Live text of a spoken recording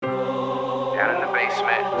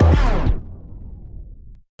basement.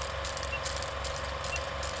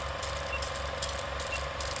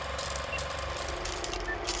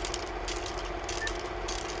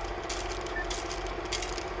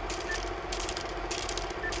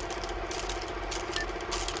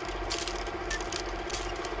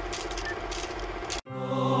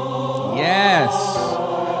 Yes.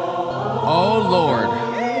 Oh, Lord.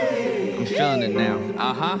 I'm feeling it now.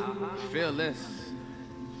 Feel this.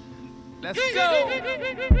 Let's go.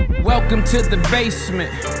 Welcome to the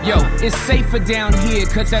basement. Yo, it's safer down here,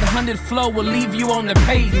 cause that 100 flow will leave you on the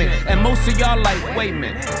pavement. And most of y'all like, wait a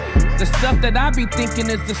minute. The stuff that I be thinking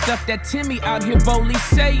is the stuff that Timmy out here boldly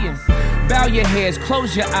saying. Bow your heads,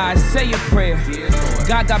 close your eyes, say a prayer.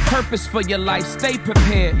 God got purpose for your life, stay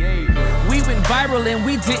prepared. We went viral and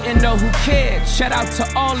we didn't know who cared. Shout out to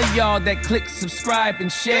all of y'all that clicked, subscribe,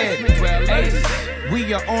 and shared. Hey,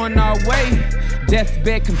 we are on our way.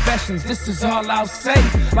 Deathbed confessions, this is all I'll say.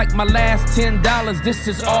 Like my last $10, this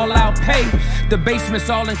is all I'll pay. The basement's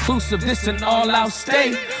all inclusive, this an all out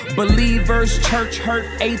stay. Believers, church hurt,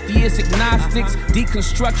 atheists, agnostics,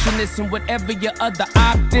 deconstructionists, and whatever your other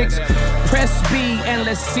optics. Press B and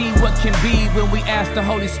let's see what can be when we ask the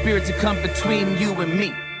Holy Spirit to come between you and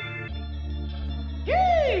me.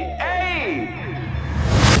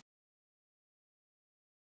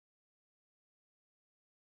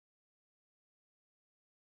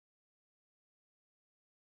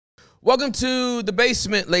 Welcome to the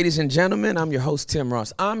basement, ladies and gentlemen. I'm your host, Tim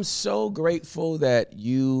Ross. I'm so grateful that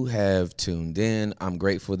you have tuned in. I'm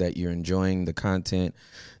grateful that you're enjoying the content.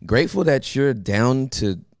 Grateful that you're down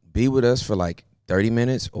to be with us for like 30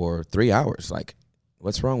 minutes or 3 hours. Like,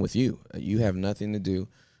 what's wrong with you? You have nothing to do,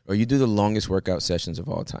 or you do the longest workout sessions of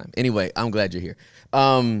all time. Anyway, I'm glad you're here.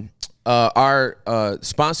 Our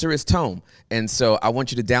sponsor is Tome, and so I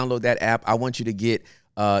want you to download that app. I want you to get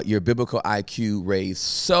your biblical IQ raised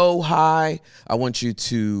so high. I want you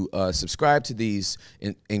to subscribe to these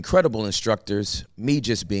incredible instructors, me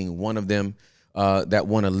just being one of them, that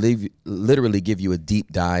want to literally give you a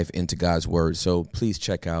deep dive into God's word. So please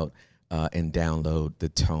check out and download the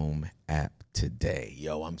Tome app today.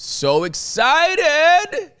 Yo, I'm so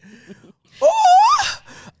excited. Ooh,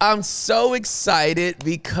 I'm so excited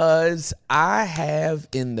because I have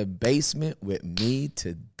in the basement with me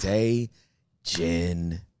today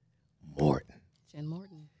Jen Morton.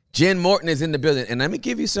 Jen Morton is in the building, and let me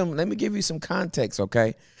give you some context,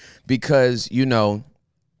 okay? Because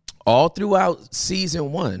all throughout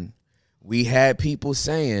season 1, we had people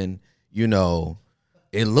saying,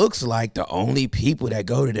 it looks like the only people that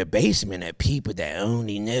go to the basement are people that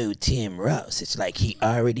only know Tim Ross. It's like he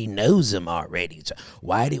already knows them already. So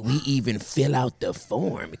why did we even fill out the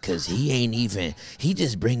form? Because he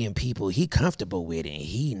just bringing people he comfortable with and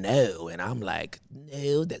he know. And I'm like,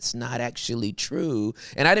 no, that's not actually true.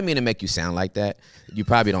 And I didn't mean to make you sound like that. You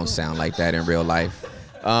probably don't sound like that in real life.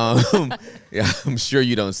 Yeah, I'm sure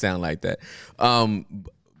you don't sound like that.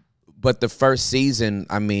 But the first season,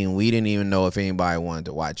 we didn't even know if anybody wanted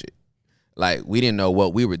to watch it. Like, we didn't know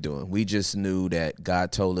what we were doing. We just knew that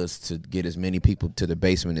God told us to get as many people to the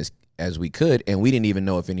basement as we could, and we didn't even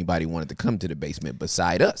know if anybody wanted to come to the basement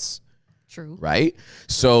beside us. True. Right?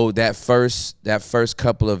 So that first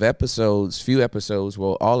couple of episodes,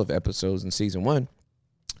 all of episodes in season 1,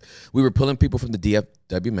 we were pulling people from the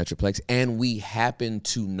DFW Metroplex, and we happened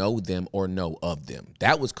to know them or know of them.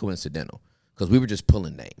 That was coincidental. Because we were just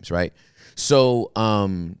pulling names, right? So,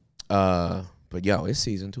 but yo, it's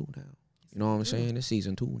season 2 now. You know what I'm saying? It's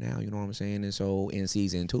season 2 now. You know what I'm saying? And so in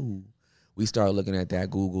season 2, we started looking at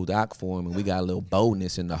that Google Doc form, and we got a little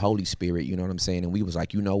boldness in the Holy Spirit. You know what I'm saying? And we was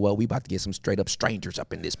like, you know what? We about to get some straight up strangers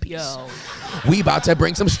up in this piece. Yo. We about to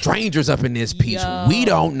bring some strangers up in this piece. Yo. We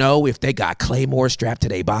don't know if they got Claymore strapped to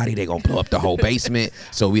their body. They gonna blow up the whole basement.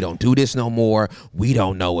 So we don't do this no more. We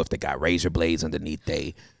don't know if they got razor blades underneath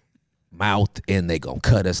they mouth and they gonna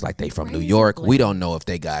cut us like they from New York. We don't know if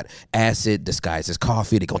they got acid disguised as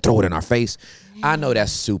coffee. They gonna throw it in our face. I know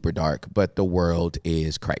that's super dark, but the world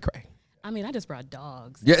is cray-cray. I just brought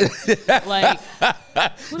dogs. Yeah. Like,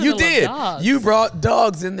 you did. dogs? You brought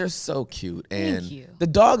dogs, and they're so cute. And Thank you. the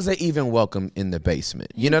dogs are even welcome in the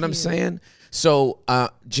basement. You know what I'm saying? So,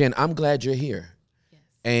 Jen, I'm glad you're here. Yes.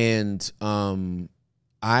 And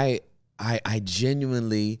I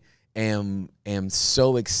genuinely am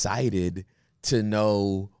so excited to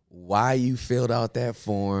know why you filled out that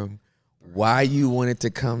form, why you wanted to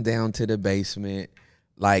come down to the basement.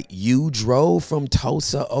 Like, you drove from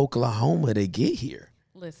Tulsa, Oklahoma to get here.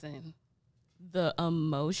 Listen, the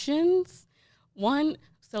emotions.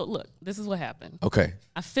 So look, this is what happened. Okay.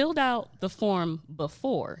 I filled out the form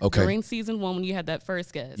before. Okay. During season 1 when you had that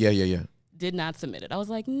first guest. Yeah. did not submit it. I was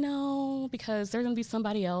like, no, because there's going to be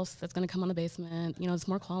somebody else that's going to come on the basement, it's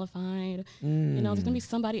more qualified. There's going to be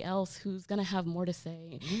somebody else who's going to have more to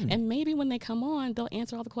say. And maybe when they come on, they'll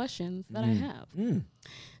answer all the questions that I have.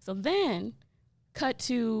 So then cut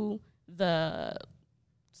to the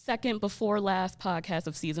second before last podcast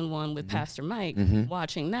of season 1 with Pastor Mike,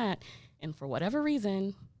 watching that. And for whatever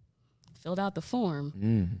reason, filled out the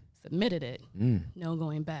form, submitted it, no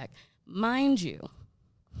going back. Mind you,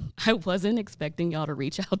 I wasn't expecting y'all to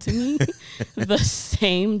reach out to me the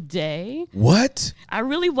same day. What? I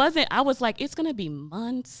really wasn't. I was like, it's going to be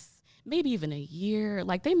months, maybe even a year.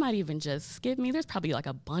 Like, they might even just skip me. There's probably like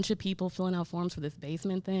a bunch of people filling out forms for this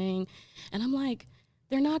basement thing. And I'm like,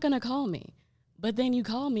 they're not going to call me. But then you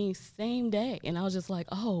call me same day. And I was just like,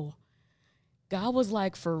 oh, God was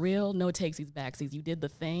like, for real, no takesies, backsies. You did the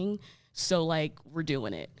thing. So, like, we're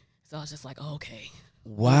doing it. So I was just like, oh, okay.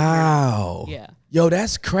 Wow. Yeah. Yo,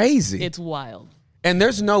 that's crazy. It's wild. And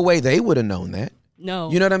there's no way they would have known that. No.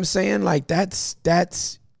 You know what I'm saying? Like, that's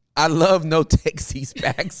I love no takesies,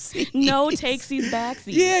 backsies. No takesies,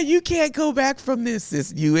 backsies. Yeah, you can't go back from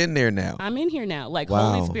this. You in there now. I'm in here now. Like,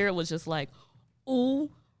 Wow. Holy Spirit was just like, ooh,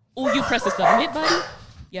 you press the submit button?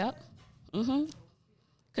 Yep.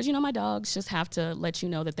 Because, my dogs just have to let you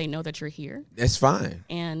know that they know that you're here. That's fine.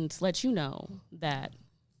 And let you know that,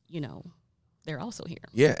 they're also here.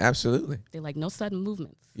 Yeah, absolutely. They're like, no sudden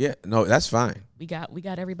movements. Yeah, no, that's fine. We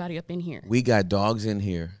got everybody up in here. We got dogs in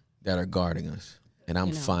here that are guarding us, and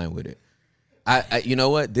I'm fine with it. I you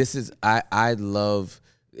know what? This is I love.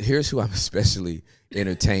 Here's who I'm especially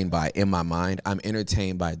entertained by in my mind. I'm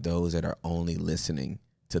entertained by those that are only listening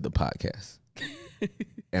to the podcast,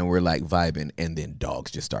 and we're like vibing, and then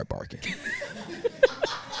dogs just start barking.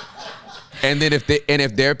 And then if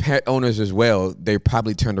they're pet owners as well, they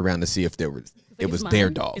probably turned around to see if it was their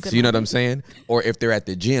dogs. You know what I'm saying? Or if they're at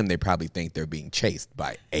the gym, they probably think they're being chased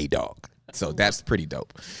by a dog. So that's pretty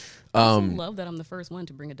dope. I love that I'm the first one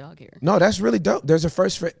to bring a dog here. No, that's really dope. There's a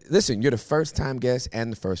first. Listen, you're the first time guest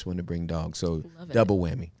and the first one to bring dogs. So double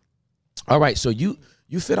whammy. All right. So you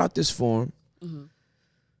fit out this form.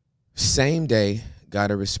 Same day, got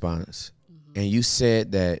a response, and you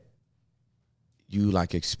said that you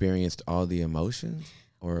like experienced all the emotions,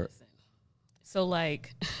 or so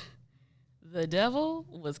like the devil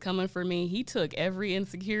was coming for me. He took every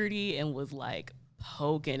insecurity and was like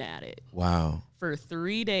poking at it. Wow. For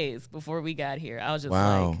 3 days before we got here, I was just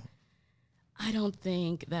wow. like, I don't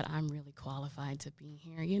think that I'm really qualified to be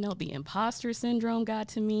here. The imposter syndrome got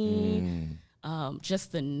to me.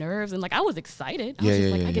 Just the nerves, and like I was excited. I was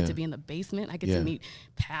just like, I get to be in the basement. I get to meet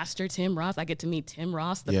Pastor Tim Ross. I get to meet Tim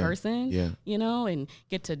Ross, the person. And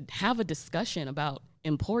get to have a discussion about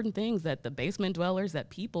important things that the basement dwellers,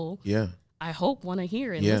 that people, I hope want to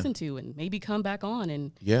hear and listen to, and maybe come back on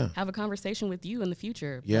and have a conversation with you in the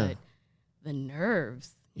future. But the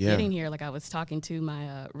nerves getting here, like I was talking to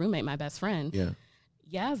my roommate, my best friend,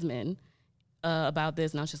 Yasmin, about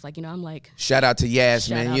this, and I was just like, I'm like, shout out to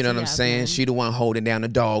Yasmin. You know what I'm saying? She the one holding down the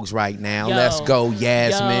dogs right now. Let's go,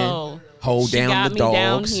 Yasmin. Hold down the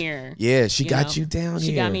dogs. Down here. Yeah, she got you down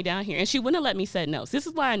here. She got me down here, and she wouldn't have let me say no. So this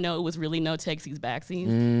is why I know it was really no takesies,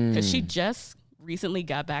 backsies, because she just recently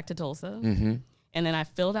got back to Tulsa, and then I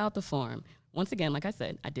filled out the form. Once again, like I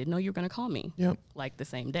said, I didn't know you were going to call me. Like the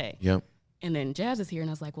same day. And then Jazz is here, and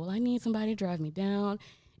I was like, well, I need somebody to drive me down,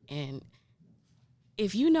 and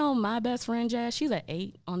if you know my best friend, Jazz, she's an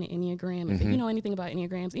 8 on the Enneagram. If you know anything about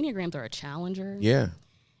Enneagrams are a challenger. Yeah.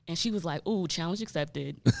 And she was like, ooh, challenge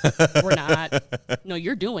accepted. We're not. No,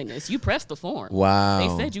 you're doing this. You pressed the form. Wow.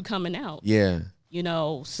 They said you coming out. Yeah.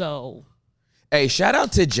 So. Hey, shout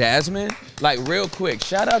out to Jasmine. Like, real quick,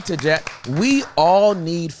 shout out to Jasmine. We all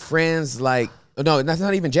need friends like, no, that's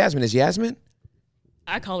not even Jasmine. It's Yasmin?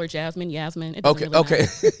 I call her Jasmine. It okay, really okay.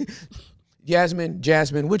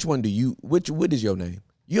 Jasmine, which one what is your name?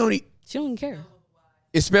 She don't care.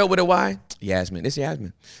 It's spelled with a Y? Yasmin. It's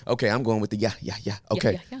Yasmin. Okay, I'm going with the yeah.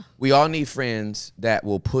 Okay. Yeah. We all need friends that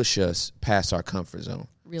will push us past our comfort zone.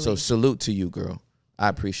 Really? So salute to you, girl. I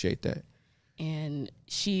appreciate that. And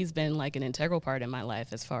she's been like an integral part in my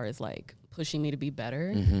life as far as like pushing me to be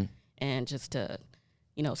better and just to,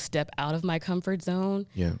 step out of my comfort zone.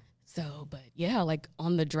 Yeah. So, but yeah, like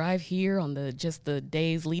on the drive here, on the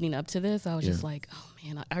days leading up to this, I was just like, oh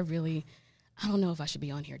man, I don't know if I should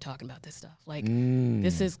be on here talking about this stuff. Like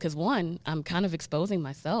this is, cause one, I'm kind of exposing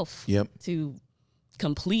myself to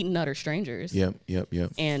complete and utter strangers. Yep.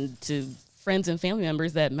 And to friends and family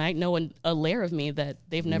members that might know a layer of me that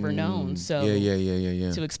they've never known. So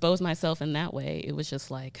yeah. To expose myself in that way, it was just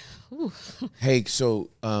like, ooh. Hey, so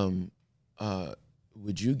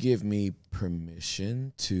would you give me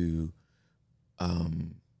permission to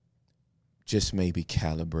just maybe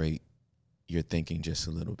calibrate your thinking just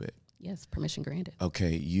a little bit. Yes, permission granted.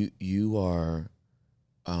 Okay, you are,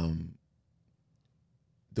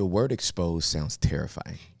 the word exposed sounds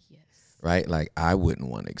terrifying. Yes. Right? Like, I wouldn't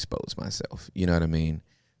want to expose myself. You know what I mean?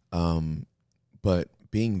 But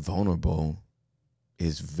being vulnerable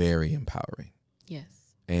is very empowering. Yes.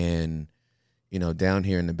 And, down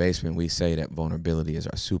here in the basement, we say that vulnerability is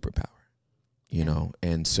our superpower, you know?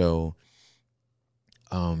 And so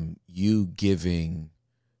you giving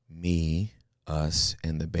me, us,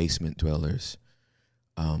 and the basement dwellers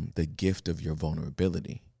the gift of your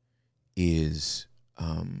vulnerability is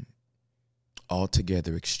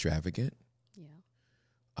altogether extravagant.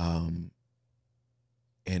 Yeah.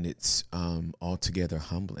 And it's altogether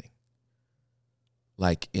humbling.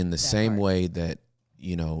 Like, in the same way that,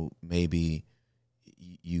 maybe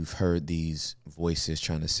you've heard these voices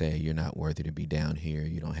trying to say you're not worthy to be down here,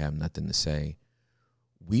 you don't have nothing to say.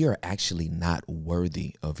 We are actually not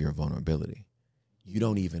worthy of your vulnerability. You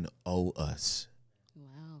don't even owe us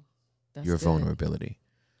your vulnerability.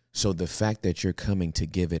 So the fact that you're coming to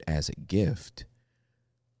give it as a gift,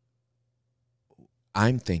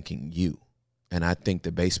 I'm thanking you. And I think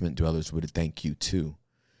the basement dwellers would thank you too.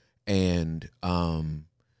 And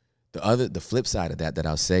the flip side of that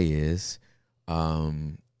I'll say is,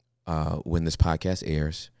 when this podcast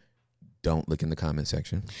airs, don't look in the comment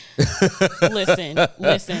section. Listen.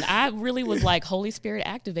 I really was like, Holy Spirit,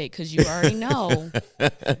 activate, because you already know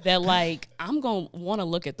that, like, I'm going to want to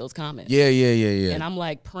look at those comments. Yeah. And I'm,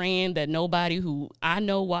 like, praying that nobody who I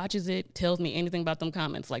know watches it tells me anything about them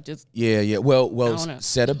comments. Like, just. Yeah. Well,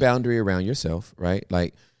 set a boundary around yourself, right?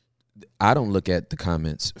 Like, I don't look at the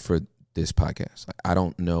comments for this podcast. Like, I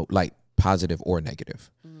don't know, like, positive or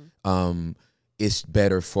negative. Mm-hmm. It's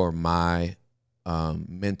better for my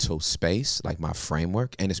mental space, like my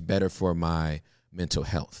framework, and it's better for my mental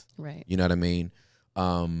health. Right. You know what I mean?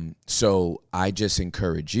 So I just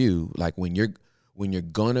encourage you, like, when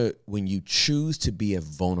you choose to be a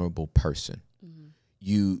vulnerable person, mm-hmm.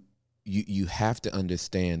 you have to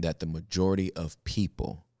understand that the majority of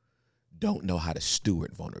people don't know how to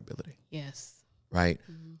steward vulnerability. Yes. Right?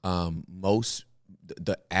 Mm-hmm.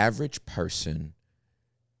 The average person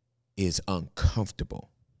is uncomfortable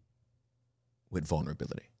with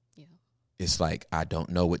vulnerability. Yeah. It's like, I don't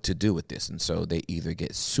know what to do with this. And so they either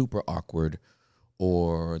get super awkward,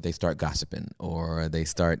 or they start gossiping, or they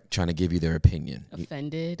start trying to give you their opinion.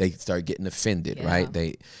 Offended. They start getting offended, yeah. Right?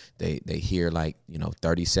 They hear, like,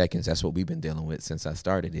 30 seconds. That's what we've been dealing with since I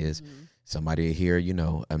started, is mm-hmm. somebody hear,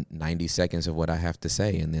 90 seconds of what I have to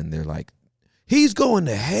say. And then they're like, he's going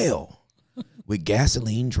to hell with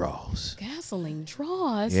gasoline draws. Gasoline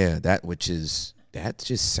draws? Yeah, that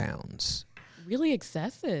just sounds really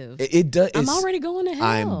excessive. It does. I'm already going to hell.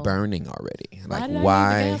 I'm burning already. Like,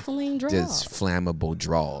 why does flammable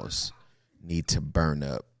draws need to burn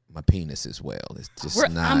up my penis as well? It's just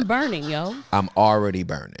not. I'm burning, yo. I'm already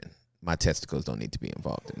burning. My testicles don't need to be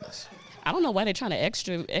involved in this. I don't know why they're trying to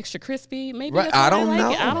extra crispy. Maybe right. That's why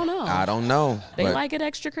I don't know. They like it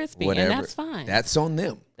extra crispy, whatever. And that's fine. That's on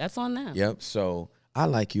them. That's on them. Yep. So I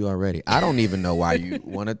like you already. I don't even know why you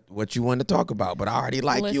what you want to talk about, but I already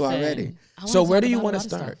like you already. So where do you want to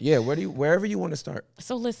start? Yeah, wherever you want to start.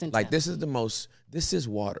 So listen. Like, this is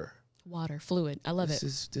water. Water, fluid. I love it.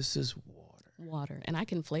 This is water. Water, and I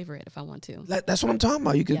can flavor it if I want to. That's what I'm talking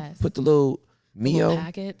about. You can put the little Mio little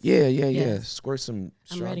packets. Yeah. Squirt some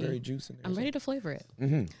strawberry juice in there. I'm ready to flavor it.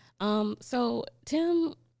 Mm-hmm. So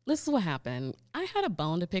Tim, this is what happened. I had a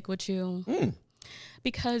bone to pick with you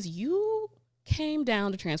because you came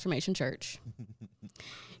down to Transformation Church.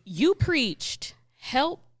 You preached,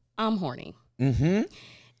 "Help, I'm horny," mm-hmm.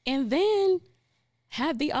 and then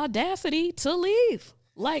had the audacity to leave,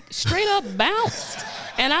 like straight up bounced.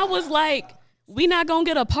 And I was like, "We not gonna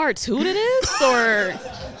get a part 2 to this, or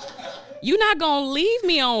you not gonna leave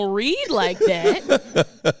me on read like that?"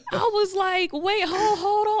 I was like, "Wait,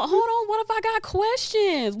 hold on. What if I got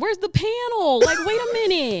questions? Where's the panel? Like, wait a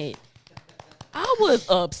minute." I was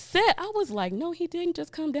upset. I was like, no, he didn't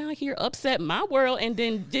just come down here, upset my world, and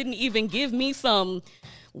then didn't even give me some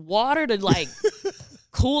water to, like,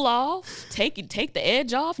 cool off, take the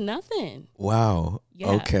edge off, nothing. Wow.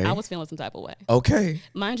 Yeah, okay. I was feeling some type of way. Okay.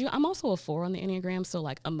 Mind you, I'm also a 4 on the Enneagram, so,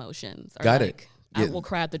 like, emotions are got like, it. I will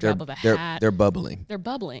cry at the drop of a hat. They're bubbling. They're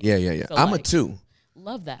bubbling. Yeah. So, I'm like, a 2.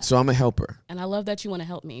 Love that. So I'm a helper. And I love that you want to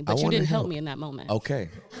help me, but you didn't help me in that moment. Okay.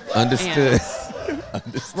 Understood.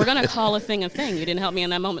 Understood. We're going to call a thing a thing. You didn't help me in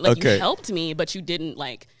that moment. Like, you helped me, but you didn't,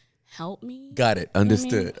 like, help me. Got it.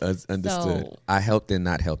 Understood. You know Understood. So, I helped and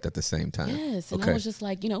not helped at the same time. Yes. And I was just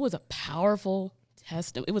like, it was a powerful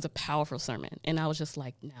testimony. It was a powerful sermon. And I was just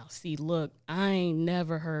like, now, see, look, I ain't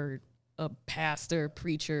never heard a pastor,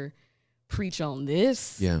 preacher preach on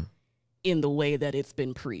this in the way that it's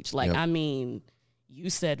been preached. Like, I mean, you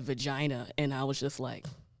said vagina, and I was just like,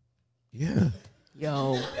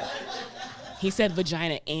 yo. He said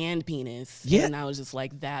vagina and penis. Yeah. And I was just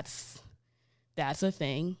like, that's a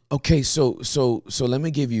thing. Okay, so let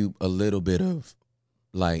me give you a little bit of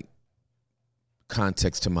like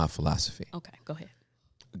context to my philosophy. Okay, go ahead.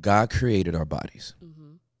 God created our bodies.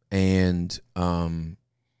 And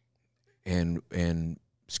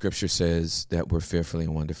scripture says that we're fearfully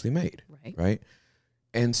and wonderfully made. Right?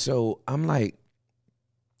 And so I'm like,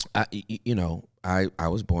 I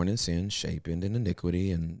was born in sin, shaped in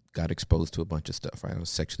iniquity, and got exposed to a bunch of stuff, right? I was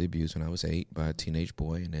sexually abused when I was 8 by a teenage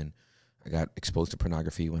boy, and then I got exposed to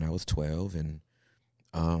pornography when I was 12, and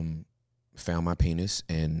found my penis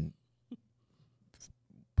and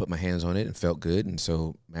put my hands on it and felt good. And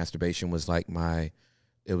so masturbation was like my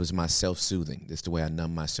self-soothing. That's the way I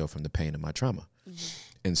numb myself from the pain of my trauma.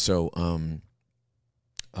 And so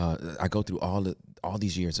I go through all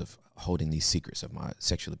these years of holding these secrets of my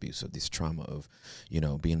sexual abuse, of this trauma of,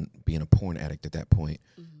 being a porn addict at that point.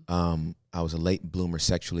 I was a late bloomer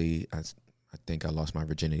sexually. I think I lost my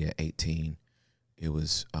virginity at 18. It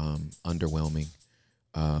was underwhelming.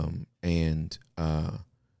 And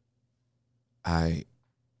I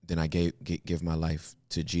give my life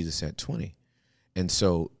to Jesus at 20. And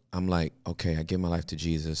so I'm like, okay, I give my life to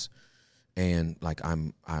Jesus, and like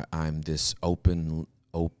I'm this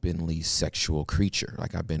openly sexual creature.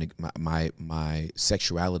 Like I've been, my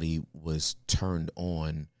sexuality was turned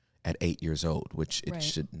on at 8 years old, which it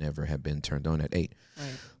should never have been turned on at 8.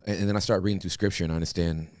 And then I start reading through scripture and I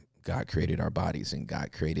understand God created our bodies and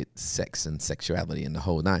God created sex and sexuality and the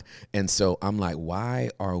whole nine. And so I'm like, why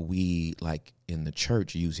are we like in the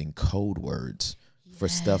church using code words for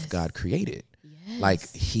stuff God created?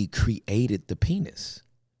 Like he created the penis.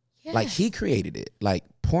 Like he created it. Like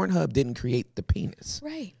Pornhub didn't create the penis.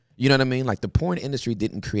 Right. You know what I mean? Like the porn industry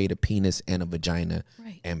didn't create a penis and a vagina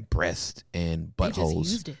and breast and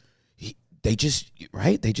buttholes. They just used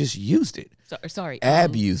it. They just used it.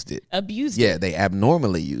 Abused it. Abused it. Yeah, they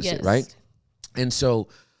abnormally used it, right? And so,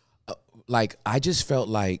 like, I just felt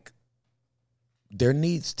like there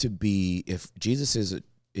needs to be, if Jesus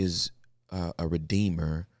is a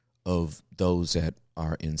redeemer of those that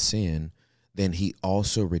are in sin, then he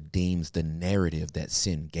also redeems the narrative that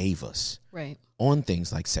sin gave us on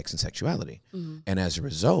things like sex and sexuality. And as a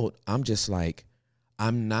result, I'm just like,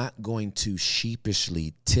 I'm not going to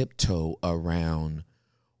sheepishly tiptoe around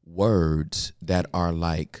words that are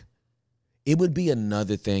like, it would be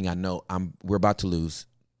another thing. I know we're about to lose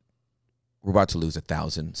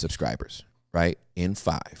 1,000 subscribers, right? In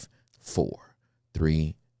 5, 4,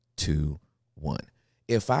 3, 2, 1.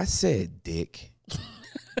 If I said dick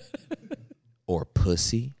or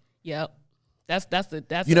pussy, that's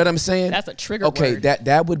you know what I'm saying? That's a trigger word.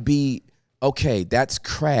 That would be okay. That's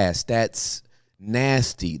crass. That's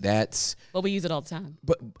nasty. That's. But we use it all the time.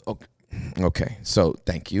 But okay. So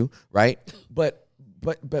thank you. Right. But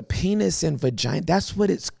penis and vagina. That's what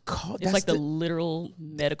it's called. It's like the literal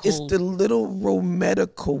medical. It's the literal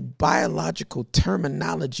medical biological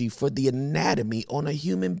terminology for the anatomy on a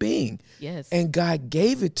human being. Yes. And God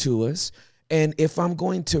gave it to us. And if I'm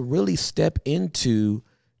going to really step into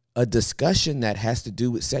a discussion that has to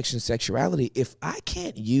do with sex and sexuality, if I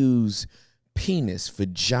can't use penis,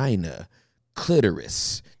 vagina,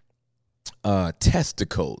 clitoris,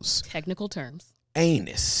 testicles, technical terms,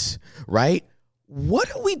 anus, right?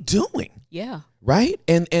 What are we doing? Yeah. Right?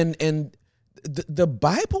 And the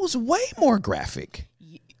Bible's way more graphic.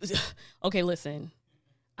 Okay, listen.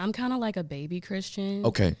 I'm kind of like a baby Christian.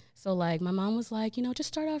 Okay. So, like, my mom was like, just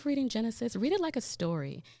start off reading Genesis. Read it like a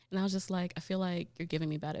story. And I was just like, I feel like you're giving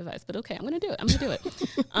me bad advice. But okay, I'm going to do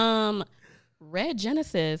it. Read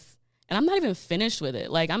Genesis, and I'm not even finished with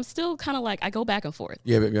it. Like, I'm still kind of like, I go back and forth.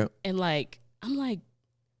 Yeah. And, like, I'm like,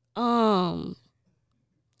 Mom,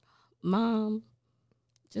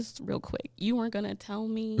 just real quick, you weren't going to tell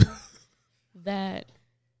me that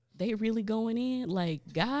they really going in? Like,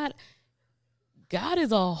 God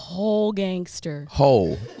is a whole gangster.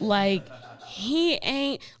 Like, he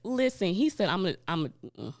ain't. Listen, he said, I'm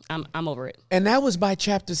over it. And that was by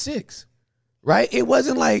chapter 6, right? It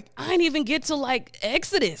wasn't like I didn't even get to like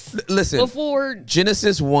Exodus. Listen, before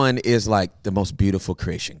Genesis 1 is like the most beautiful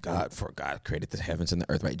creation. God created the heavens and the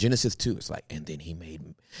earth, right? Genesis 2 is like, and then he made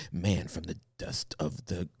man from the dust of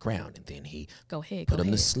the ground, and then he put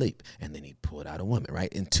him to sleep, and then he pulled out a woman,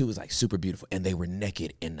 right? And 2 is like super beautiful, and they were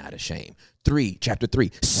naked and not ashamed. Chapter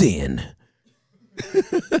 3, sin.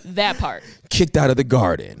 That part. Kicked out of the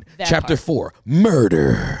garden. That Chapter part. 4,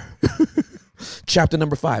 murder. Chapter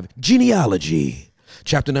number 5, genealogy.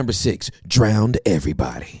 Chapter number 6, drowned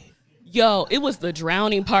everybody. Yo, it was the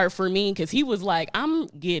drowning part for me because he was like, I'm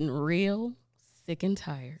getting real sick and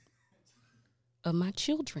tired of my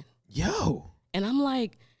children. Yo. And I'm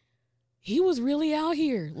like, he was really out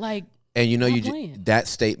here. Like, and you know, playing. that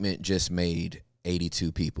statement just made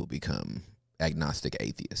 82 people become agnostic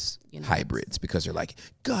atheists, hybrids, because they're like,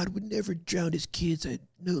 God would never drown his kids that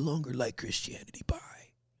no longer like Christianity by.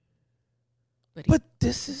 But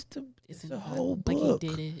this is the whole book. Like he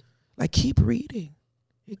did it. Like, keep reading.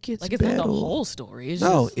 It gets like it's better. not the whole story. It's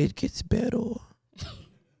no, just, it gets better.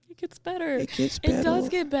 It gets better. It gets better. It does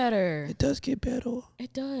get better. It does get better.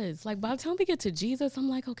 It does. Like by the time we get to Jesus, I'm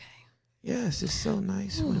like, okay. Yes, it's so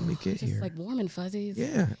nice when we get here. Like warm and fuzzies.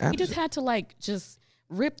 Yeah, absolutely. He just had to like just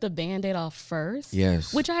rip the Band-Aid off first.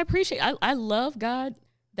 Yes. Which I appreciate. I love God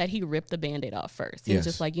that he ripped the Band-Aid off first. He was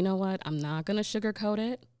just like, you know what? I'm not going to sugarcoat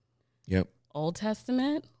it. Yep. Old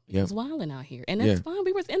Testament. Yep. Was wilding out here. And it's fine.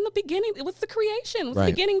 We were in the beginning. It was the creation. It was the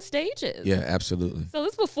beginning stages. Yeah, absolutely. So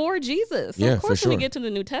this is before Jesus. So yeah, of course, for sure. when we get to the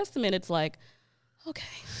New Testament, it's like, okay.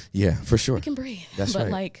 Yeah, for sure. We can breathe. That's but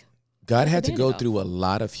right. Like, God had to go through a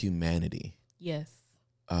lot of humanity. Yes.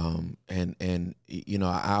 And you know,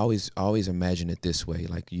 I always imagine it this way.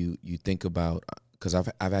 Like you think about, because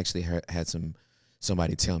I've actually had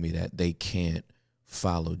somebody tell me that they can't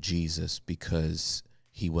follow Jesus because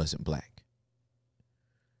he wasn't black.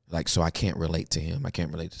 Like, so I can't relate to him. I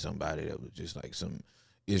can't relate to somebody that was just like some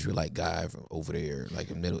Israelite guy from over there, like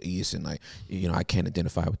in the Middle East, and like, you know, I can't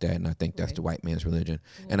identify with that, and I think that's the white man's religion.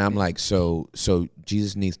 And I'm like, so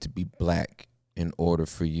Jesus needs to be black in order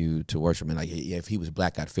for you to worship him. Like, yeah, if he was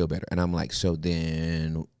black, I'd feel better. And I'm like, so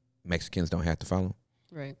then Mexicans don't have to follow him?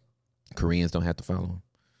 Right. Koreans don't have to follow him?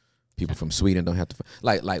 People from Sweden don't have to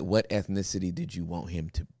like what ethnicity did you want him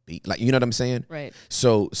to be? Like, you know what I'm saying? Right.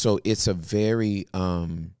 So it's a very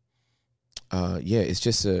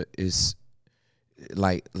it's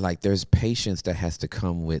like there's patience that has to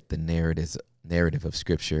come with the narrative of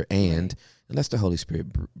Scripture, and unless the Holy Spirit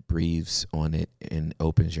breathes on it and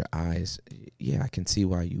opens your eyes, I can see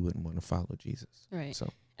why you wouldn't want to follow Jesus. Right. So,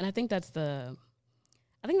 and I think that's the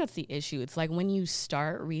issue. It's like when you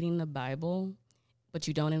start reading the Bible, but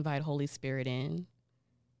you don't invite Holy Spirit in,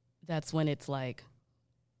 that's when it's like,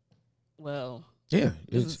 well. Yeah,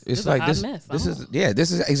 it's like this. Mess. This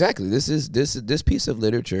piece of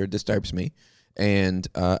literature disturbs me, and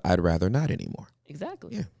I'd rather not anymore.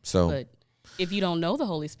 Exactly. Yeah. So, but if you don't know the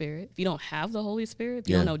Holy Spirit, if you don't have the Holy Spirit, if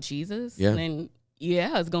you don't know Jesus, then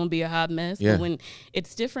it's gonna be a hot mess. Yeah. But when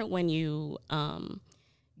it's different when you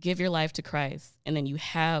give your life to Christ and then you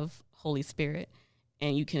have Holy Spirit,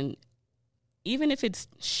 and you can, even if it's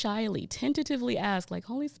shyly, tentatively ask, like,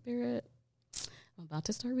 Holy Spirit, I'm about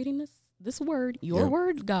to start reading this word, your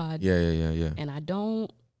word, God. Yeah. And I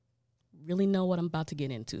don't really know what I'm about to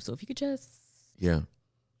get into. So if you could just be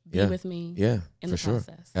with me in the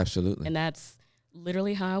process. Absolutely. And that's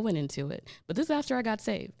literally how I went into it. But this is after I got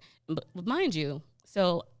saved. But mind you,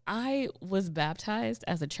 so I was baptized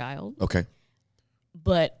as a child. Okay.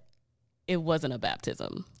 But it wasn't a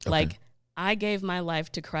baptism. Okay. Like, I gave my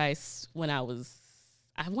life to Christ when I was,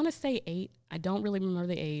 I want to say 8. I don't really remember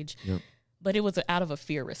the age. Yep. But it was out of a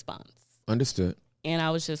fear response. Understood. And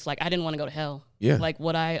I was just like, I didn't want to go to hell. Yeah. Like,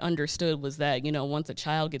 what I understood was that, you know, once a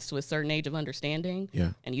child gets to a certain age of understanding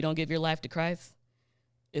and you don't give your life to Christ,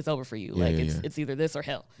 it's over for you. It's either this or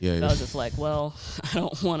hell. Yeah, so I was just like, well, I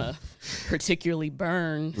don't want to particularly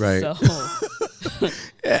burn. Right. So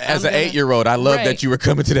as an 8-year-old, I love that you were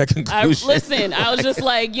coming to that conclusion. I was just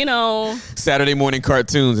like, you know. Saturday morning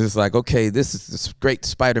cartoons, it's like, okay, this is this great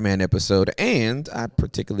Spider-Man episode, and I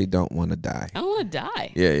particularly don't want to die. I don't want to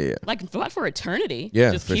die. Yeah. Like, not for eternity.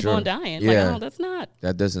 Yeah, just for keep sure. on dying. Yeah. Like, no,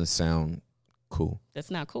 that doesn't sound cool. That's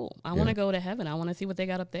not cool. I want to go to heaven. I want to see what they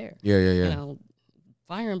got up there. Yeah. You know,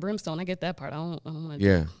 fire and brimstone, I get that part. I don't want to do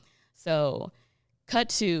Yeah. So, cut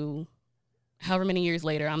to however many years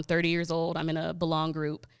later, I'm 30 years old. I'm in a Belong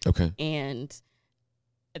group. Okay. And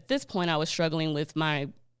at this point, I was struggling with my,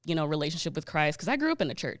 you know, relationship with Christ because I grew up in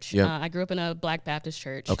the church. Yeah. I grew up in a Black Baptist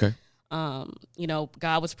church. Okay. You know,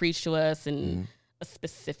 God was preached to us in a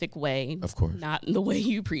specific way. Of course. Not in the way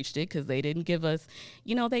you preached it, because they didn't give us,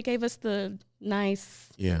 you know, they gave us the nice,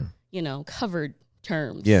 you know, covered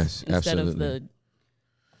terms. Yes, instead absolutely. of the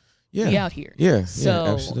be out here. Yeah. So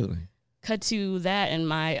absolutely. cut to that,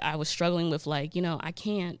 and I was struggling with, like, you know, I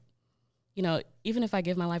can't, you know, even if I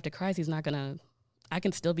give my life to Christ, he's not gonna, I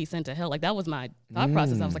can still be sent to hell. Like, that was my thought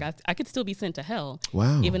process. I was like, I could still be sent to hell.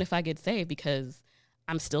 Wow. Even if I get saved, because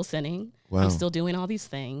I'm still sinning. Wow. I'm still doing all these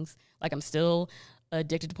things. Like, I'm still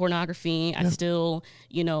addicted to pornography. I still,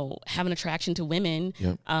 have an attraction to women.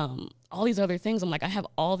 All these other things. I'm like, I have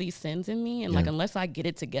all these sins in me. And like, unless I get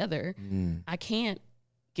it together, I can't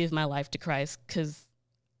give my life to Christ, because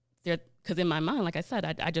in my mind, like I said,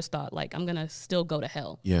 I just thought, like, I'm going to still go to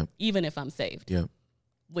hell. Even if I'm saved.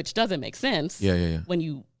 Which doesn't make sense. When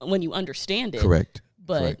you understand it. Correct.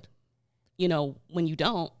 But, when you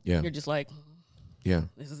don't, you're just like,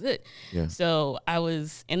 this is it. So I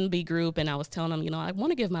was in the B group, and I was telling them, I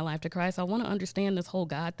want to give my life to Christ. I want to understand this whole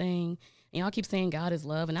God thing. And y'all keep saying God is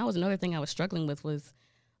love. And that was another thing I was struggling with, was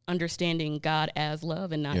understanding God as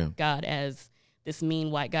love and not God as this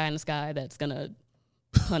mean white guy in the sky that's going to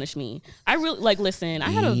punish me. I really, like, listen,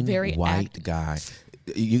 I had a very white guy.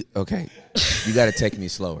 You got to take me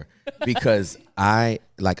slower, because I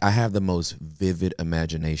have the most vivid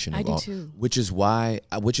imagination of all. Too. Which is why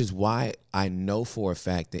I know for a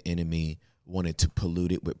fact the enemy wanted to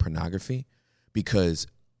pollute it with pornography, because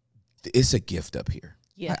it's a gift up here.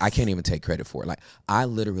 Yes. I can't even take credit for it. Like, I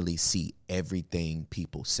literally see everything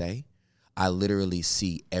people say. I literally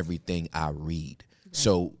see everything I read. Right.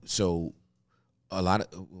 So a lot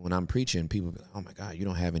of, when I'm preaching, people be like, "Oh my God, you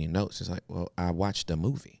don't have any notes." It's like, well, I watched a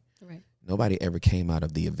movie. Right. Nobody ever came out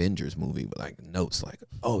of the Avengers movie with like notes, like,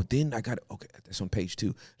 "Oh, then I got okay, that's on page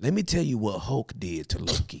 2. Let me tell you what Hulk did to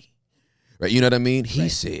Loki." Right? You know what I mean? He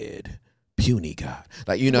said, "Puny God."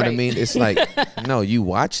 Like, you know what I mean? It's like, no, you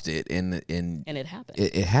watched it and it happened.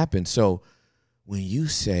 It happened. So when you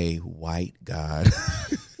say white God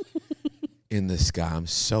in the sky, I'm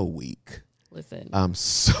so weak. Listen, I'm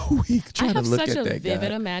so weak trying to look at that guy. I have such a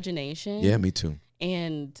vivid imagination. Yeah, me too.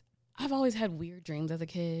 And I've always had weird dreams as a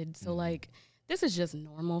kid. So like, this is just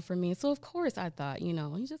normal for me. So of course I thought,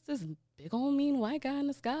 he's just this big old mean white guy in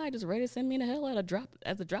the sky, just ready to send me to hell at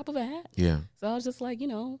the drop of a hat. Yeah. So I was just like, he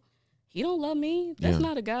don't love me. That's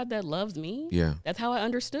not a God that loves me. Yeah. That's how I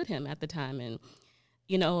understood him at the time. And,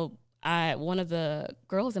 one of the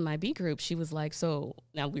girls in my B group, she was like, so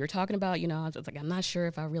now we were talking about, I was like, I'm not sure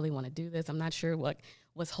if I really want to do this. I'm not sure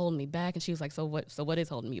what's holding me back. And she was like, so what is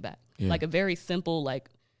holding me back? Yeah. Like a very simple, like,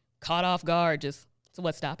 caught off guard, just, so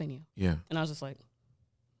what's stopping you? Yeah. And I was just like,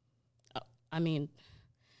 I mean,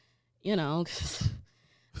 I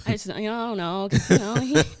just, I don't know,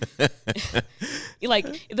 like,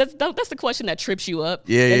 that's the question that trips you up.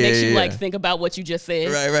 Yeah, that yeah, makes you yeah. like think about what you just said.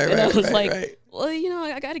 Right. And I was right, like, right. well,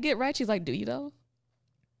 I got to get right. She's like, do you though?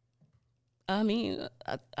 I mean,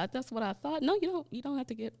 that's what I thought. No, you don't have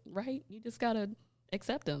to get right. You just got to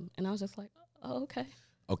accept them. And I was just like, oh, okay.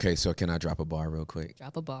 Okay, so can I drop a bar real quick?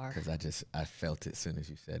 Drop a bar. Because I felt it as soon as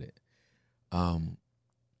you said it.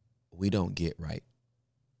 We don't get right.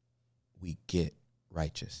 We get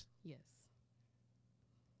righteous. Yes.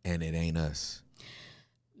 And it ain't us.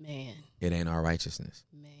 Man. It ain't our righteousness.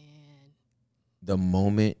 Man. The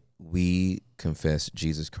moment we confess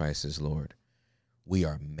Jesus Christ as Lord, we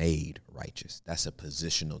are made righteous. That's a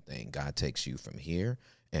positional thing. God takes you from here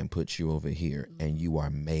and puts you over here, and you are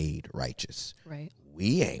made righteous. Right.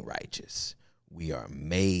 We ain't righteous. We are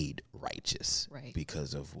made righteous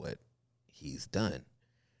because of what he's done.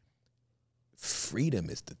 Freedom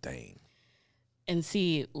is the thing. And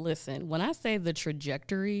see, listen, when I say the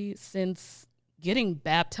trajectory since getting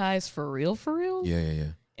baptized for real, Yeah.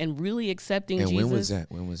 and really accepting and Jesus.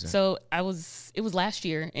 When was that? So it was last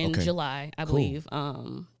year in July, I believe.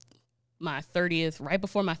 My 30th, right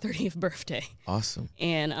before my 30th birthday. Awesome.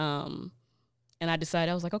 And I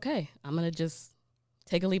decided, I was like, okay, I'm going to just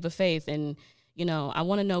take a leap of faith. And, I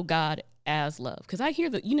want to know God as love. Because I hear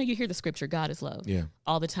you hear the scripture, God is love,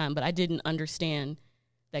 all the time. But I didn't understand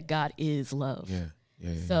that God is love.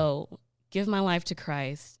 Yeah. So give my life to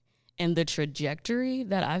Christ. And the trajectory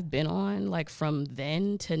that I've been on, like from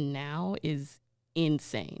then to now, is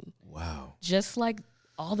insane. Wow. Just like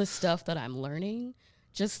all the stuff that I'm learning,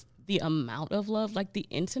 just the amount of love, like the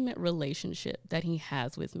intimate relationship that he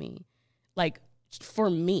has with me, like for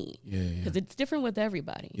me. Yeah. Because it's different with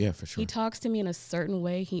everybody. Yeah, for sure. He talks to me in a certain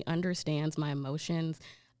way. He understands my emotions.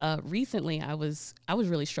 Recently, I was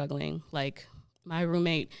really struggling. Like, my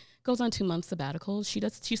roommate goes on 2 month sabbaticals.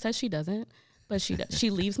 She says she doesn't. But she does. She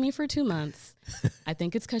leaves me for 2 months. I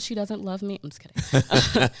think it's because she doesn't love me. I'm just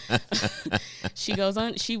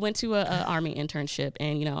kidding. She went to a Army internship,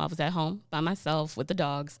 and, I was at home by myself with the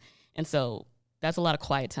dogs. And so that's a lot of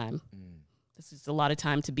quiet time. This is a lot of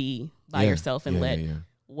time to be by yourself and let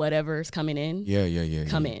whatever's coming in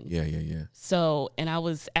come in. Yeah. So, and I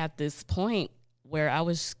was at this point where I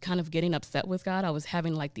was kind of getting upset with God. I was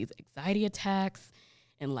having like these anxiety attacks.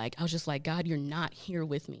 And like, I was just like, God, you're not here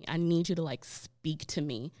with me. I need you to like speak to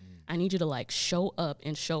me. I need you to like show up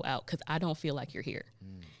and show out because I don't feel like you're here.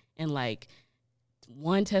 And like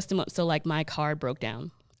one testimony, so like my car broke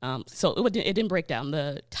down. So it didn't break down.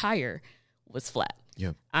 The tire was flat.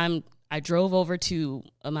 Yeah. I drove over to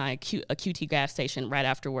a QT gas station right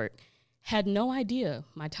after work. Had no idea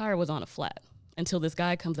my tire was on a flat until this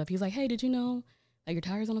guy comes up. He's like, hey, did you know that your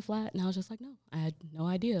tire's on a flat? And I was just like, no, I had no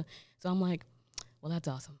idea. So I'm like, well, that's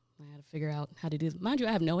awesome. I had to figure out how to do this. Mind you,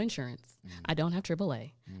 I have no insurance. I don't have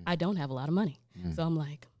AAA. I don't have a lot of money. So I'm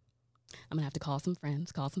like, I'm going to have to call some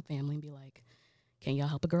friends, call some family and be like, can y'all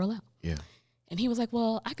help a girl out? Yeah. And he was like,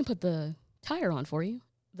 well, I can put the tire on for you,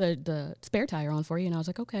 the spare tire on for you. And I was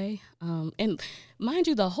like, okay. And mind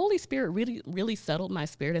you, the Holy Spirit really, really settled my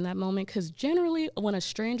spirit in that moment because generally when a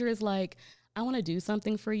stranger is like, I want to do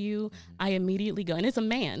something for you, I immediately go, and it's a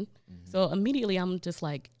man. So immediately I'm just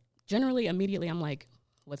like, immediately I'm like,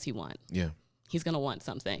 what's he want? Yeah. He's going to want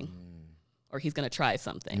something or he's going to try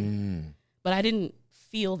something. But I didn't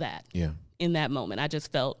feel that in that moment. I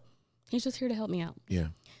just felt he's just here to help me out. Yeah.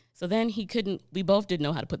 So then we both didn't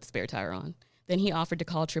know how to put the spare tire on. Then he offered to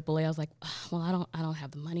call AAA. I was like, well, I don't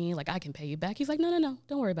have the money. Like I can pay you back. He's like, no,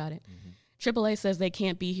 don't worry about it. AAA says they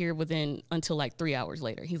can't be here until like 3 hours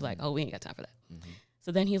later. He's like, oh, we ain't got time for that.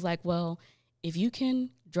 So then he's like, well, if you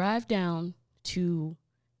can drive down to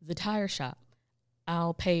the tire shop,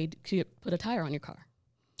 I'll pay to put a tire on your car.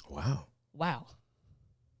 Wow.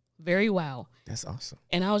 Very wow. That's awesome.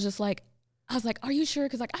 And I was like, are you sure?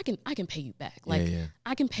 Because like I can pay you back. Like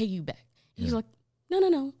I can pay you back. He's like,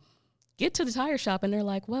 no. Get to the tire shop and they're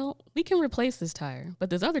like, well, we can replace this tire, but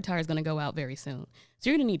this other tire is going to go out very soon. So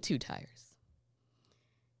you're going to need 2 tires.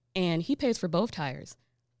 And he pays for both tires,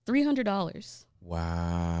 $300.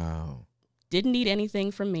 Wow. Didn't need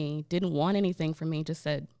anything from me. Didn't want anything from me. Just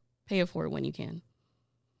said, pay it for it when you can.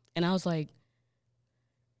 And I was like,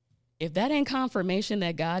 if that ain't confirmation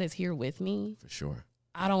that God is here with me, for sure,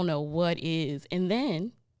 I don't know what is. And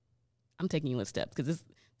then I'm taking you in steps because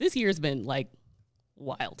this year's been like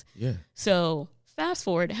wild. Yeah. So fast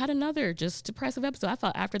forward, had another just depressive episode. I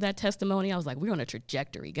thought after that testimony, I was like, we're on a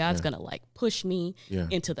trajectory. God's going to like push me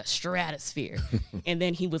into the stratosphere. And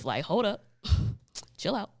then he was like, hold up,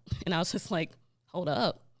 chill out. And I was just like, hold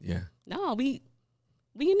up. Yeah. No, we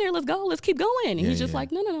in there. Let's go. Let's keep going. And he's just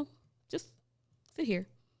like, no. Just sit here.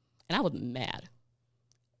 And I was mad,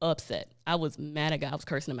 upset. I was mad at God. I was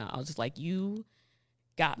cursing him out. I was just like, you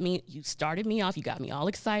got me. You started me off. You got me all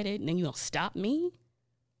excited. And then you don't stop me.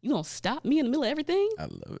 You gonna stop me in the middle of everything? I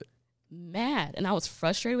love it. Mad. And I was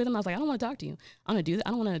frustrated with him. I was like, I don't want to talk to you. I want to do that. I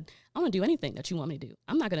don't want to do anything that you want me to do.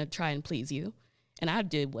 I'm not going to try and please you. And I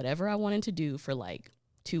did whatever I wanted to do for like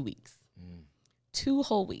 2 weeks. 2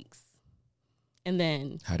 whole weeks. And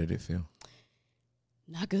then. How did it feel?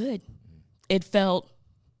 Not good. It felt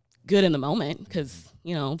good in the moment because,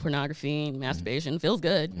 pornography and masturbation feels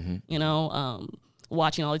good.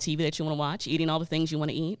 Watching all the TV that you want to watch, eating all the things you want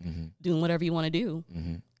to eat, doing whatever you want to do.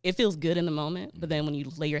 It feels good in the moment, but then when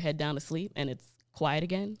you lay your head down to sleep and it's quiet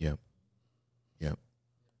again, Yep.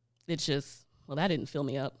 It's just, that didn't fill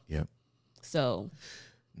me up. Yep. So.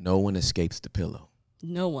 No one escapes the pillow.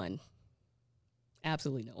 No one.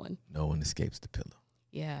 Absolutely no one. No one escapes the pillow.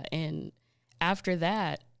 Yeah, and after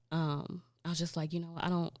that, I was just like, I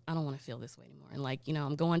don't want to feel this way anymore. And like,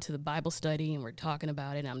 I'm going to the Bible study and we're talking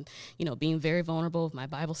about it. And I'm, being very vulnerable with my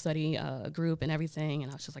Bible study group and everything.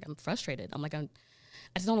 And I was just like, I'm frustrated. I'm like, I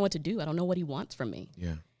just don't know what to do. I don't know what he wants from me.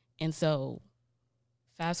 Yeah. And so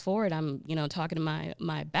fast forward, I'm, talking to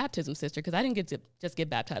my baptism sister because I didn't get to just get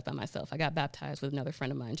baptized by myself. I got baptized with another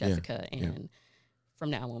friend of mine, Jessica. And from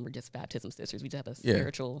now on, we're just baptism sisters. We just have a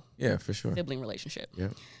spiritual for sure. sibling relationship. Yeah.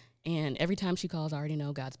 And every time she calls, I already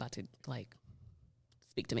know God's about to like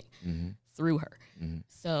speak to me through her.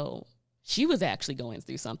 So she was actually going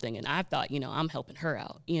through something and I thought, I'm helping her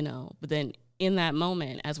out, but then in that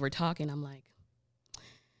moment, as we're talking, I'm like,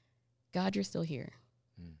 God, you're still here.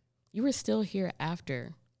 You were still here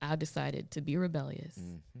after I decided to be rebellious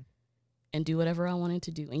and do whatever I wanted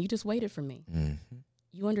to do. And you just waited for me.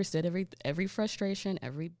 You understood every frustration,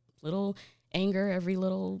 every little anger, every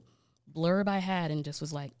little blurb I had and just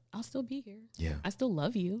was like, I'll still be here. Yeah. I still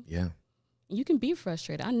love you. Yeah. You can be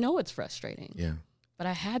frustrated. I know it's frustrating. Yeah. But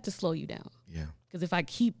I had to slow you down. Yeah. Because if I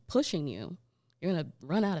keep pushing you, you're going to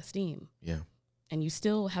run out of steam. Yeah. And you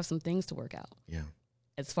still have some things to work out. Yeah.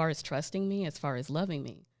 As far as trusting me, as far as loving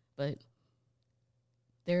me. But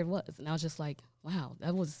there it was. And I was just like, wow,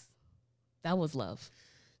 that was love.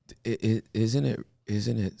 Isn't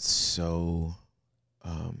it so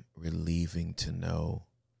relieving to know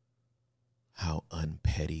how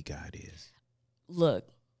unpetty God is? look,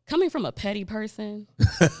 coming from a petty person,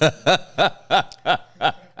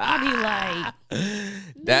 I'll be like,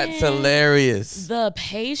 that's hilarious. The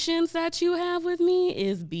patience that you have with me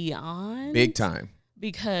is beyond. Big time.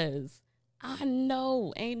 Because I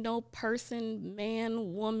know ain't no person,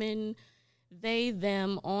 man, woman, they,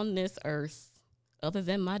 them on this earth, other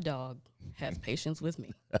than my dog, has patience with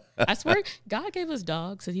me. I swear, God gave us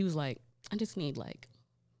dogs, so he was like, I just need, like,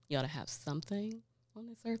 you ought to have something on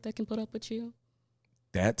this earth that can put up with you.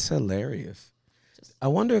 That's hilarious. I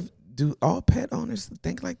wonder if, do all pet owners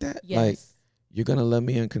think like that? Yes. Like, you're going to love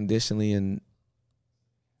me unconditionally and...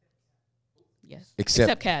 Yes.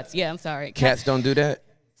 Except cats. Yeah, I'm sorry. Cats don't do that?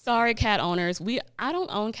 Sorry, cat owners. I don't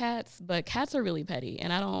own cats, but cats are really petty.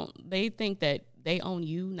 And they think that they own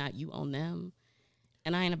you, not you own them.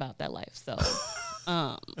 And I ain't about that life. So,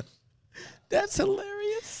 that's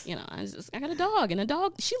hilarious. You know, I got a dog, and a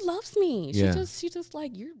dog, she loves me. Yeah. She just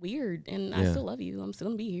like, you're weird, and I still love you. I'm still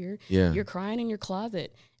gonna be here. Yeah. You're crying in your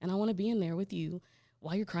closet, and I want to be in there with you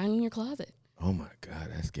while you're crying in your closet. Oh my God,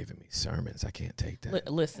 that's giving me sermons. I can't take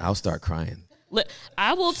that. Listen, I'll start crying.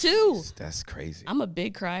 I will too. That's crazy. I'm a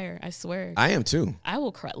big crier. I swear. I am too. I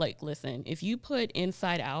will cry. Like, listen, if you put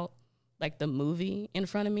Inside Out, like the movie, in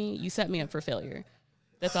front of me, you set me up for failure.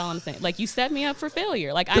 That's all I'm saying. Like, you set me up for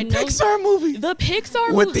failure. Like, I know Pixar movie. The Pixar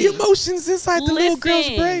movie with the emotions inside the little girl's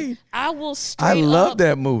brain. I will straight I love up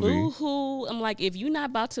that movie. Boo-hoo. I'm like, if you're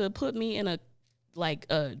not about to put me in a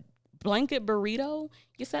blanket burrito,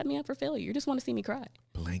 you set me up for failure. You just want to see me cry.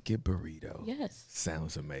 Blanket burrito. Yes.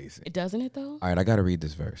 Sounds amazing. It doesn't it though? All right, I got to read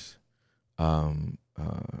this verse.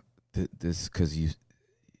 This because it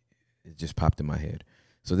just popped in my head.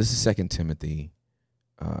 So this is 2 Timothy,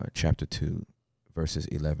 chapter 2. Verses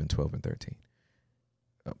 11, 12, and 13.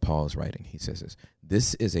 Paul is writing. He says this.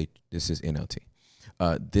 This is NLT.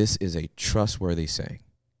 This is a trustworthy saying.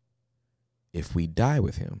 If we die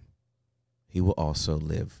with him, we will also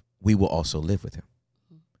live with him.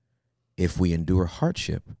 If we endure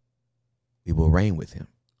hardship, we will reign with him.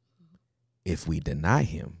 If we deny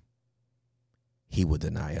him, he will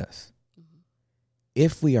deny us.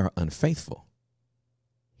 If we are unfaithful,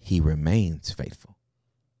 he remains faithful.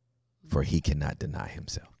 For he cannot deny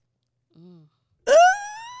himself.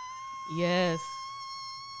 Yes.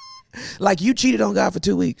 Like, you cheated on God for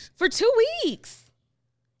 2 weeks. For 2 weeks.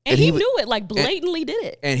 And he knew it, like blatantly did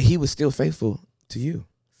it. And he was still faithful to you.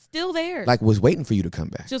 Still there. Like, was waiting for you to come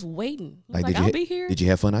back. Just waiting. Like, I'll be here. Did you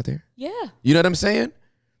have fun out there? Yeah. You know what I'm saying?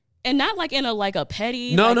 And not like in a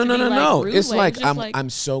petty. No. Rude It's way. like, Just I'm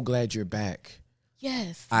so glad you're back.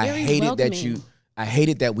 Yes. I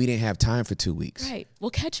hated that we didn't have time for 2 weeks. Right.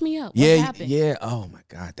 Well, catch me up. Yeah, what happened? yeah. Oh my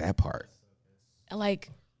God, that part. Like,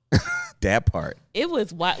 that part. It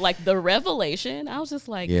was like the revelation. I was just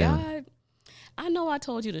like, God, I know I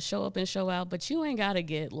told you to show up and show out, but you ain't got to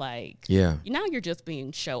get like, now you're just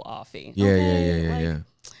being show offy. Yeah, okay? Yeah.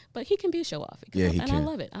 But he can be show offy. Yeah, he can. I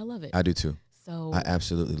love it. I love it. I do too. So I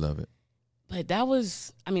absolutely love it. But that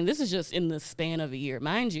was, this is just in the span of a year,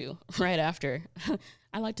 mind you, right after.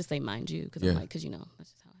 I like to say mind you because I'm like, because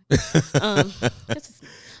that's just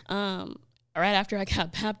how I right after I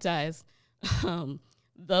got baptized,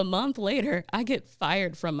 the month later, I get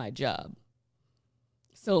fired from my job.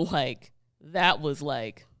 So, like, that was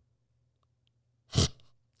like,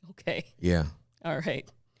 okay. Yeah. All right.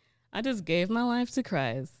 I just gave my life to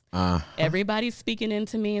Christ. Everybody's speaking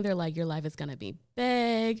into me. They're like, your life is going to be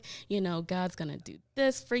big. You know, God's going to do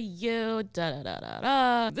this for you.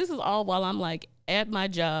 Da-da-da-da-da. This is all while I'm like at my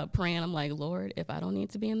job praying. I'm like, Lord, if I don't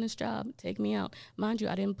need to be in this job, take me out. Mind you,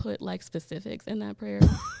 I didn't put like specifics in that prayer.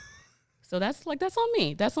 So that's on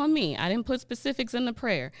me. That's on me. I didn't put specifics in the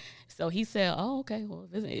prayer. So he said, oh, okay, well,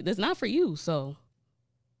 it's not for you. So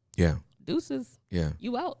yeah, deuces. Yeah.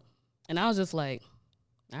 You out. And I was just like,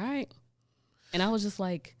 all right. And I was just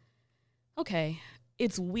like, okay,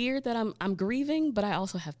 it's weird that I'm grieving, but I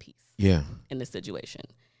also have peace. Yeah. In this situation.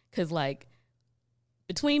 Because, like,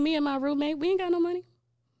 between me and my roommate, we ain't got no money.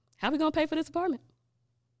 How we going to pay for this apartment?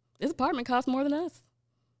 This apartment costs more than us.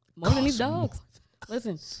 More than these dogs.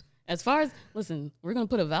 Listen, we're going to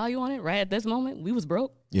put a value on it right at this moment. We was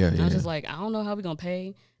broke. Yeah, I was just like, I don't know how we going to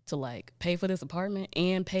pay for this apartment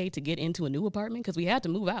and pay to get into a new apartment because we had to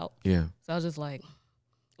move out. Yeah. So I was just like,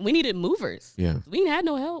 we needed movers. Yeah. We ain't had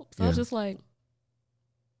no help. So I was just like,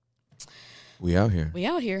 we out here. We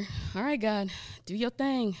out here. All right, God, do your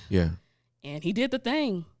thing. Yeah. And he did the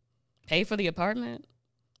thing. Pay for the apartment.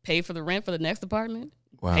 Pay for the rent for the next apartment.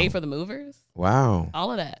 Wow. Pay for the movers. Wow. All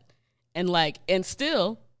of that. And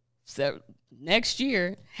still, so next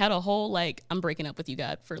year, had a whole, like, I'm breaking up with you,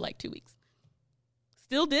 God, for like 2 weeks.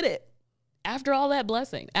 Still did it. after all of that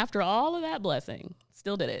blessing,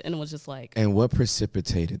 still did it. And it was just like. And what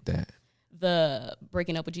precipitated that? The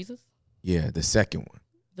breaking up with Jesus? Yeah, the second one.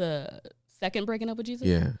 The second breaking up with Jesus?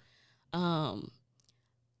 Yeah.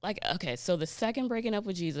 So the second breaking up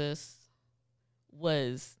with Jesus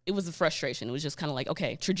was a frustration. It was just kind of like,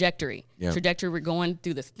 okay, trajectory. Yeah. Trajectory, we're going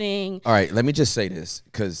through this thing. All right, let me just say this,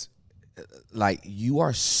 because, like, you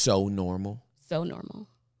are so normal. So normal.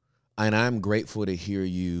 And I'm grateful to hear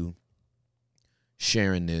you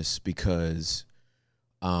sharing this, because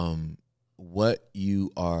what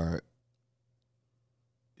you are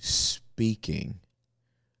speaking,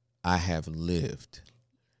 I have lived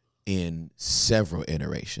in several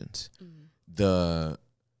iterations. Mm-hmm.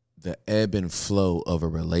 The ebb and flow of a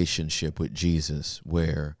relationship with Jesus,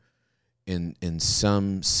 where in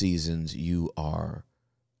some seasons you are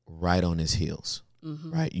right on his heels,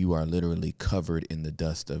 mm-hmm. right? You are literally covered in the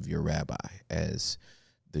dust of your rabbi, as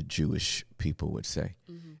the Jewish people would say.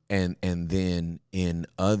 Mm-hmm. And then in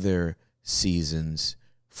other seasons,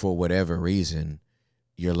 for whatever reason,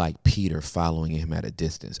 you're like Peter, following him at a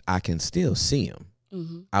distance. I can still see him.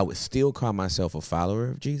 Mm-hmm. I would still call myself a follower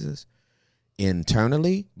of Jesus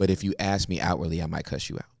internally, but if you ask me outwardly, I might cuss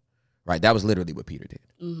you out. Right? That was literally what Peter did.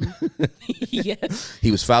 Mm-hmm. Yes.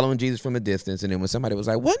 He was following Jesus from a distance, and then when somebody was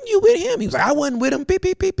like, "Wasn't you with him?" He was like, "I wasn't with him." Beep,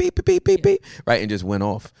 beep, beep, beep, beep, beep, beep. Right? And just went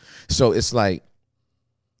off. So it's like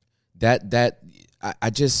that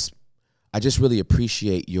I just really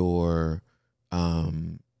appreciate your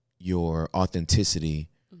authenticity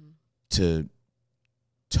to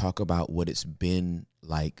talk about what it's been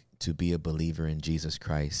like to be a believer in Jesus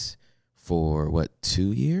Christ for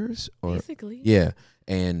 2 years? Basically. Yeah.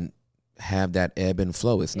 And have that ebb and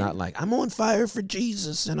flow. It's not like I'm on fire for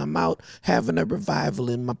Jesus and I'm out having a revival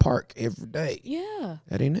in my park every day. Yeah.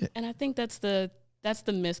 That ain't it. And I think that's the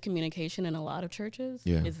miscommunication in a lot of churches,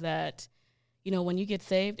 is that, when you get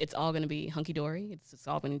saved, it's all going to be hunky-dory. It's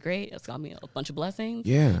all going to be great. It's going to be a bunch of blessings.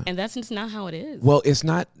 Yeah. And that's just not how it is. Well, it's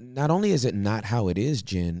not only is it not how it is,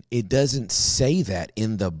 Jen, it doesn't say that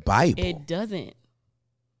in the Bible. It doesn't.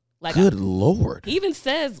 Like, good Lord. He even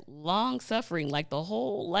says long suffering, like the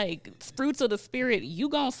whole, like, fruits of the Spirit, you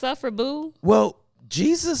gonna suffer, boo. Well,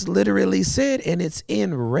 Jesus literally said, and it's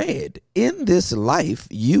in red, in this life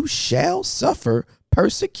you shall suffer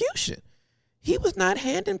persecution. He was not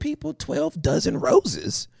handing people 12 dozen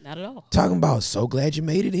roses. Not at all. Talking about, so glad you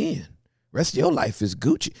made it in. Rest of your life is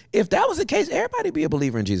Gucci. If that was the case, everybody would be a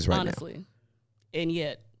believer in Jesus right now. Honestly. And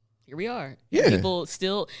yet, here we are. Yeah. People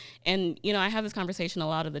still, and, I have this conversation a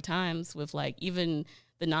lot of the times with, like, even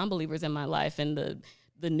the non-believers in my life and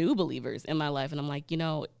the new believers in my life. And I'm like,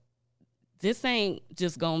 this ain't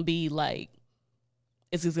just going to be like,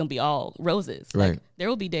 it's just going to be all roses. Right. Like, there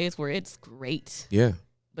will be days where it's great. Yeah.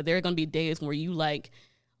 But there are going to be days where you like,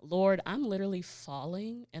 Lord, I'm literally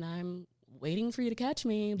falling and I'm waiting for you to catch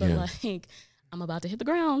me. But like, I'm about to hit the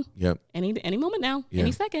ground. Yep. Any moment now,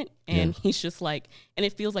 any second. And he's just like, and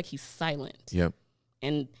it feels like he's silent. Yep.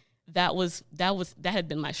 And that had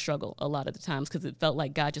been my struggle a lot of the times, because it felt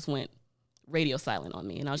like God just went radio silent on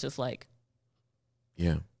me. And I was just like,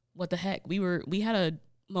 what the heck? We had a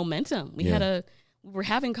momentum. We were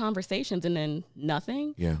having conversations and then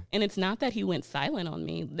nothing. Yeah. And it's not that he went silent on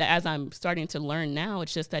me. As I'm starting to learn now,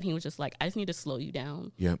 it's just that he was just like, I just need to slow you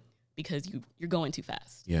down. Yep. Because you're going too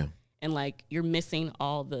fast. Yeah. And like, you're missing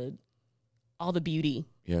all the beauty.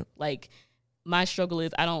 Yep. Like, my struggle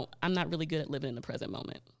is I'm not really good at living in the present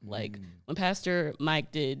moment. Like, when Pastor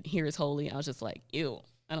Mike did Here Is Holy, I was just like, ew,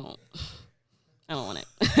 I don't want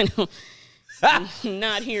it. I'm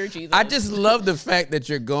not here, Jesus. I just love the fact that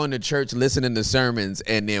you're going to church, listening to sermons,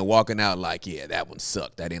 and then walking out like, yeah, that one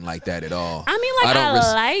sucked. I didn't like that at all. I mean, like,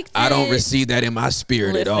 liked it. I don't receive that in my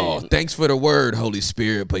spirit at all. Thanks for the word, Holy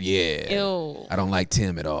Spirit, but yeah, ew. I don't like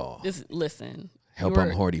Tim at all. Listen. Help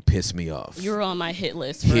I'm Horty piss me off. You were on my hit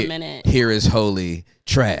list for a minute. Here Is Holy,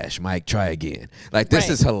 trash. Mike, try again. Like, this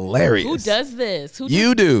is hilarious. Who does this?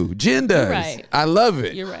 You do. Jen does. Right. I love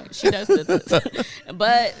it. You're right. She does this.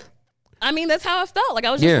 But I mean, that's how I felt. Like,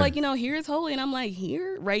 I was just like, Here Is Holy. And I'm like,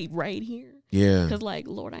 here? Right here. Yeah. Because, like,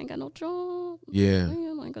 Lord, I ain't got no job. Yeah. I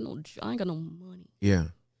ain't got no money. Yeah.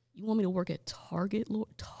 You want me to work at Target, Lord?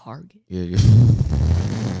 Target? Yeah.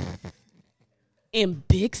 In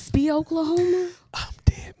Bixby, Oklahoma? I'm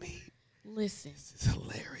dead meat. Listen. This is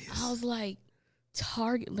hilarious. I was like,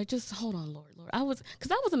 Target, like, just hold on, Lord.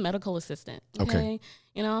 Because I was a medical assistant. Okay.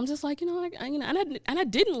 I'm just like, I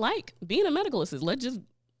didn't like being a medical assistant. Let's just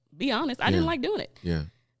be honest. I didn't like doing it. Yeah.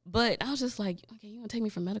 But I was just like, okay, you want to take me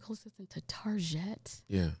from medical assistant to Target?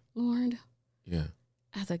 Yeah. Lord. Yeah.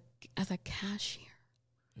 As a cashier.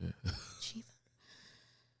 Yeah.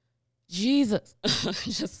 Jesus,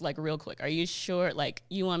 just like real quick, are you sure? Like,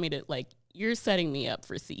 you want me to, like, you're setting me up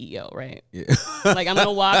for CEO, right? Yeah. Like, I'm going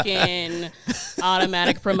to walk in,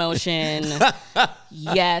 automatic promotion.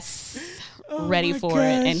 Yes. Ready for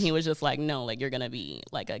it. And he was just like, no, like, you're going to be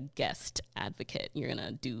like a guest advocate. You're going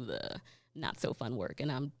to do the not so fun work.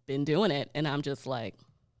 And I've been doing it. And I'm just like,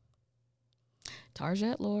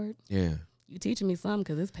 Tarjette, Lord. Yeah. You teaching me something,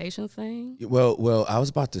 because this patience thing. Well, I was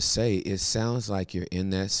about to say, it sounds like you're in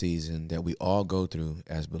that season that we all go through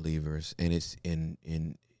as believers, and it's in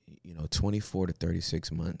 24 to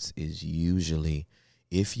 36 months is usually,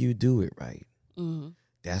 if you do it right,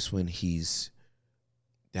 that's when he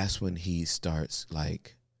starts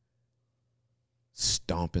like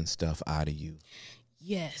stomping stuff out of you.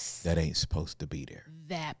 Yes. That ain't supposed to be there.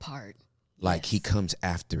 That part. Like, he comes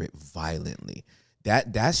after it violently.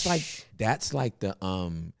 That's the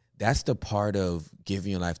part of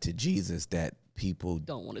giving your life to Jesus that people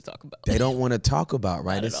don't want to talk about. They don't want to talk about,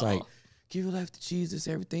 right? It's like, give your life to Jesus,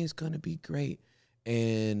 everything's gonna be great.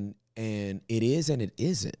 And it is and it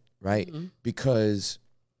isn't, right? Mm-hmm. Because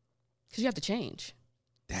you have to change.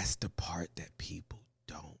 That's the part that people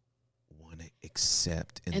don't want to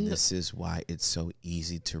accept. And this is why it's so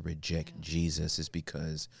easy to reject Jesus, is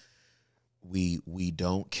because we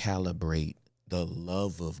don't calibrate the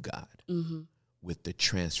love of God with the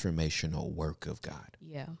transformational work of God.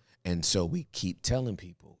 Yeah. And so we keep telling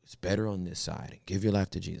people it's better on this side and give your life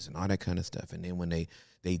to Jesus and all that kind of stuff. And then when they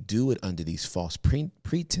do it under these false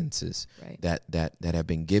pretenses that have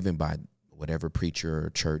been given by whatever preacher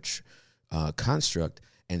or church construct.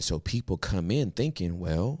 And so people come in thinking,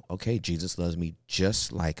 well, okay, Jesus loves me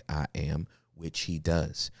just like I am, which he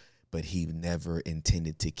does. But he never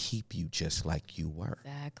intended to keep you just like you were.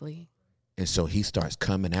 Exactly. And so he starts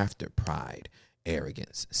coming after pride,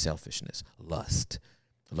 arrogance, selfishness, lust,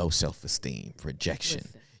 low self-esteem, rejection.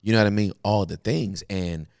 Listen. You know what I mean? All the things.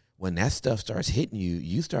 And when that stuff starts hitting you,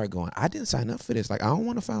 you start going, I didn't sign up for this. Like, I don't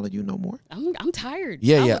want to follow you no more. I'm tired.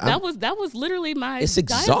 Yeah. That was literally my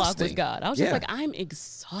dialogue with God. I was just like, I'm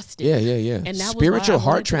exhausted. Yeah. And that spiritual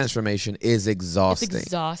heart transformation is exhausting. It's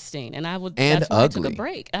exhausting. And that's ugly. why I took a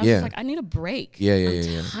break. I was like, I need a break.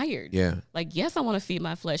 I'm tired. Yeah. Like, yes, I want to feed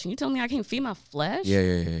my flesh. And you tell me I can't feed my flesh?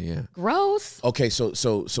 Yeah. Gross. Okay,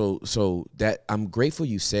 so that I'm grateful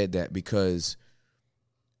you said that, because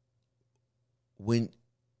when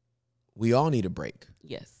we all need a break.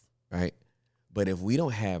 Yes. Right? But if we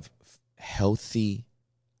don't have healthy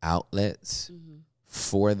outlets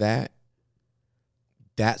for that,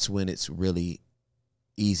 that's when it's really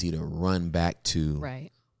easy to run back to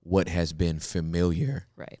what has been familiar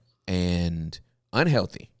and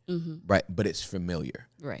unhealthy. Right? But it's familiar.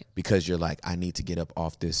 Right. Because you're like, I need to get up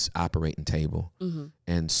off this operating table.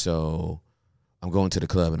 And so I'm going to the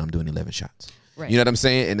club and I'm doing 11 shots. Right. You know what I'm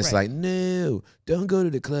saying? And it's like, no, don't go to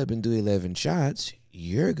the club and do 11 shots.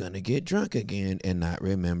 You're going to get drunk again and not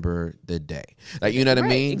remember the day. Like, you know what I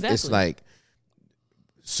mean? Exactly. It's like,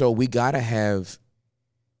 so we got to have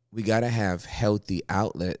healthy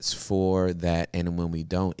outlets for that. And when we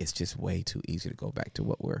don't, it's just way too easy to go back to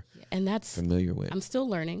what we're familiar with. I'm still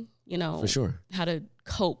learning, for sure, how to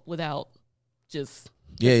cope without just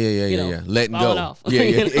letting go off.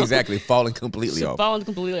 Exactly, falling completely off.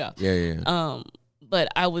 But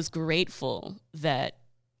I was grateful that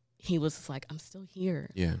he was like, I'm still here.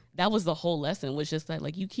 Yeah, that was the whole lesson, was just that,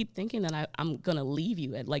 like, you keep thinking that I'm gonna leave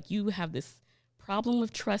you, and like, you have this problem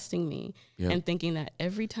with trusting me and thinking that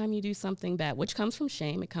every time you do something bad, which comes from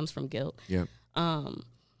shame, it comes from guilt.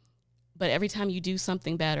 But every time you do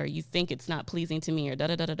something bad, or you think it's not pleasing to me, or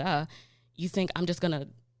you think I'm just gonna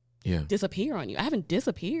disappear on you. I haven't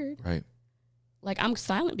disappeared. Right. Like, I'm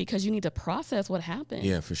silent because you need to process what happened.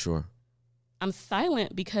 Yeah, for sure. I'm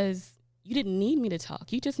silent because you didn't need me to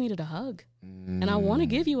talk. You just needed a hug. And I want to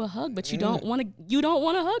give you a hug, but you don't want to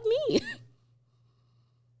hug me.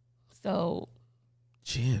 So,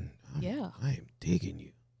 Jen, I am digging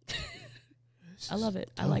you. I love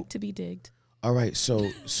it. Dope. I like to be digged. All right,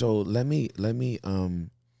 so let me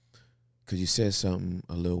because you said something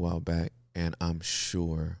a little while back, and I'm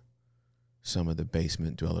sure some of the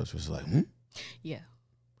basement dwellers was like, Yeah.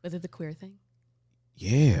 Was it the queer thing?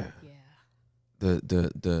 Yeah.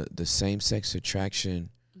 The same-sex attraction,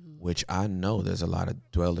 which I know there's a lot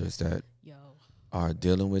of dwellers that are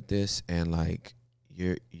dealing with this, and like,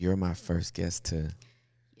 you're my first guest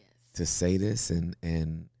to say this, and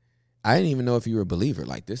I didn't even know if you were a believer.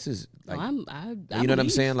 Like, this is like, I you know what I'm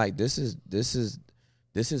saying? Like, this is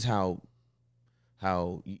how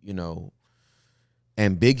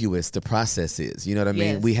ambiguous the process is. You know what I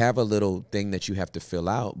mean? We have a little thing that you have to fill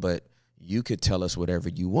out, but you could tell us whatever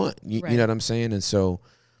you want. You know what I'm saying? And so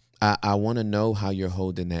I want to know how you're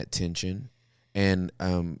holding that tension. And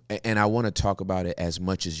I want to talk about it as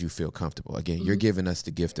much as you feel comfortable. Again, you're giving us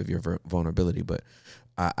the gift of your vulnerability, but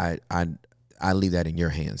I leave that in your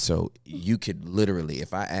hands. So you could literally,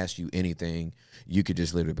 if I ask you anything, you could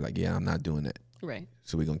just literally be like, yeah, I'm not doing that. Right.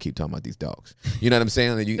 So we're going to keep talking about these dogs. You know what I'm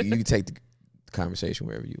saying? You can take the conversation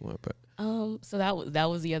wherever you want. But so that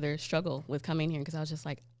was the other struggle with coming here, because I was just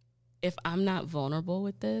like, if I'm not vulnerable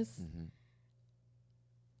with this,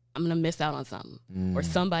 I'm going to miss out on something, or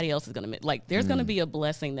somebody else is going to miss. Like, there's going to be a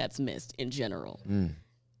blessing that's missed in general.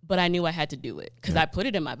 But I knew I had to do it because I put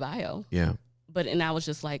it in my bio. Yeah. And I was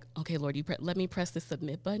just like, okay, Lord, let me press the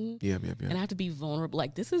submit button. Yeah. And I have to be vulnerable.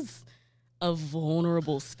 Like, this is a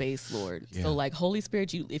vulnerable space, Lord. Yeah. So, like, Holy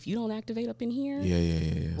Spirit, if you don't activate up in here,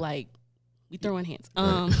 like, we throwing hands.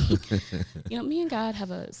 You know, me and God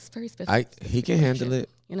have a very special. He can handle it.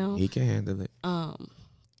 You know, he can handle it.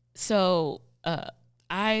 So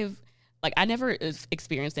I never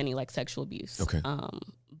experienced any like sexual abuse. Okay.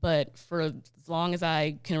 But for as long as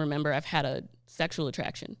I can remember, I've had a sexual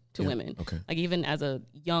attraction to women. Okay. Like, even as a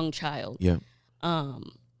young child. Yeah.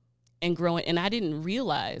 And growing, and I didn't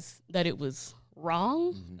realize that it was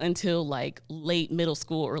wrong until like late middle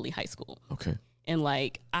school, early high school. Okay. And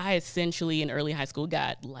like, I essentially in early high school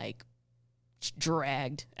got like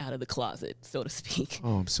dragged out of the closet, so to speak.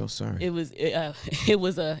 Oh, I'm so sorry. It was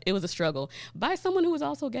a struggle by someone who was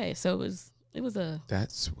also gay. So it was a.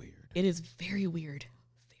 That's weird. It is very weird.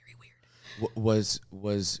 Very weird.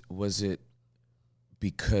 Was it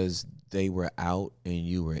because they were out and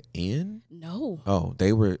you were in? No. Oh,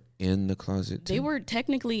 they were in the closet too? They were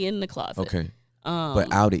technically in the closet. Okay.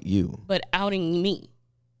 But outed you. But outing me.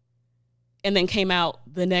 And then came out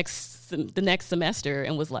the next semester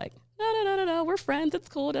and was like, no, we're friends, it's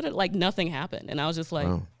cool. Like, nothing happened. And I was just like,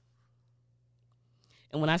 wow.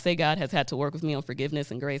 And when I say God has had to work with me on forgiveness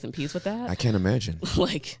and grace and peace with that, I can't imagine.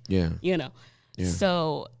 Like, yeah. You know. Yeah.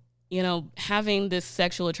 So, you know, having this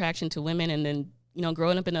sexual attraction to women, and then, you know,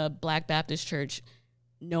 growing up in a Black Baptist church,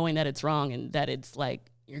 knowing that it's wrong and that it's like,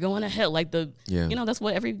 you're going to hell. Like, you know, that's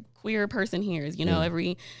what every queer person hears, you know,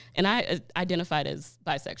 and I identified as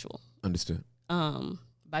bisexual. Understood.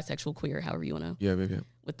 Bisexual, queer, however you want to. Yeah.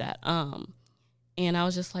 With that. And I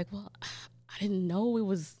was just like, well, I didn't know it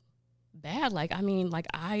was bad. Like, I mean, like,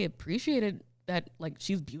 I appreciated that, like,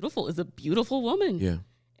 she's beautiful, is a beautiful woman. Yeah.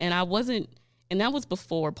 And and that was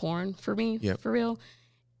before porn for me, for real.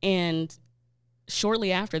 And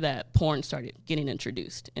shortly after that, porn started getting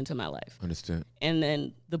introduced into my life. Understood. And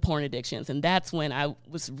then the porn addictions. And that's when I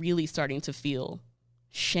was really starting to feel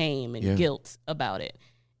shame and guilt about it,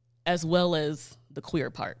 as well as the queer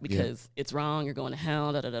part, because it's wrong, you're going to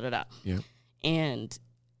hell, da-da-da-da-da. Yeah. And,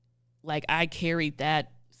 like, I carried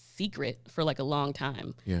that secret for, like, a long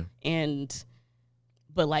time. Yeah.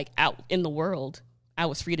 But, like, out in the world, I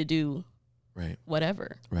was free to do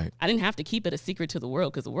whatever. Right. I didn't have to keep it a secret to the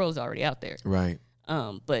world because the world's already out there. Right.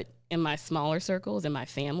 But in my smaller circles, in my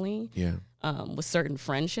family, with certain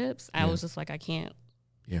friendships, I was just like, I can't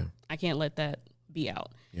let that be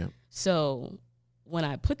out. Yeah. So when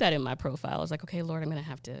I put that in my profile, I was like, okay, Lord, I'm going to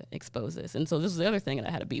have to expose this. And so this is the other thing that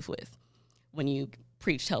I had a beef with when you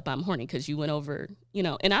preached Help, I'm Horny, because you went over, you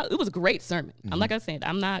know, and it was a great sermon. I'm like I said,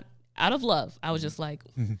 I'm not out of love. I was just like,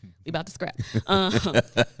 we about to scrap. And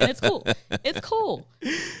it's cool. It's cool.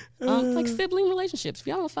 It's like sibling relationships. If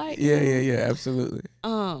y'all don't fight. Yeah, absolutely.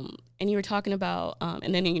 And you were talking about,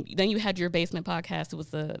 and then you had your basement podcast. It was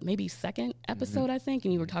the maybe second episode, I think,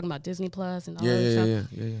 and you were talking about Disney Plus and all that stuff.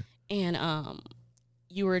 Yeah. And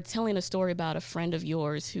you were telling a story about a friend of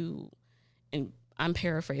yours who, and I'm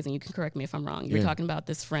paraphrasing, you can correct me if I'm wrong. You were talking about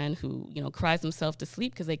this friend who, you know, cries himself to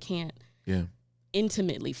sleep because they can't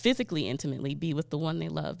physically intimately be with the one they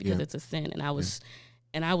love because it's a sin. And I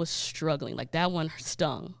was struggling. Like, that one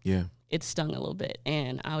stung. Yeah. It stung a little bit.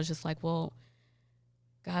 And I was just like, well,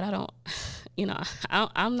 God,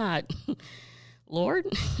 I'm not, Lord,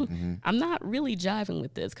 I'm not really jiving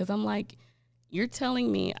with this, because I'm like, you're telling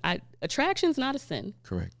me attraction's not a sin.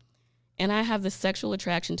 Correct. And I have this sexual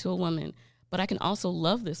attraction to a woman, but I can also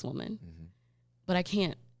love this woman, but I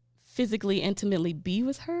can't physically, intimately be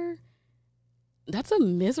with her. That's a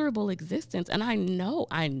miserable existence. And I know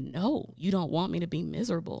you don't want me to be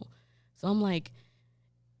miserable. So I'm like,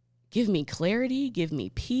 give me clarity, give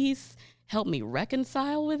me peace, help me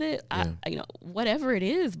reconcile with it. Whatever it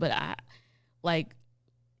is, but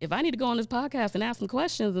if I need to go on this podcast and ask some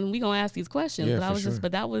questions, then we gonna ask these questions. Yeah, but I was sure.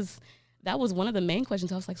 that was one of the main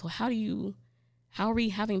questions. I was like, so how are we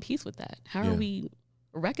having peace with that? How are we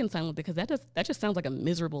reconciling with it? Because that just sounds like a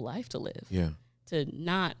miserable life to live. Yeah. To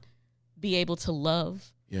not be able to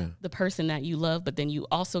love the person that you love, but then you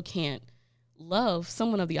also can't love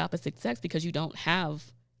someone of the opposite sex because you don't have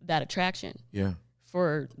that attraction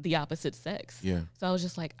for the opposite sex. Yeah. So I was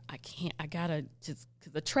just like, I gotta just,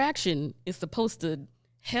 because attraction is supposed to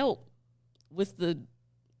help with the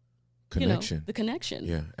connection. The connection.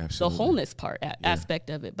 Yeah, absolutely. The wholeness aspect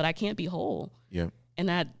of it, but I can't be whole. Yeah. And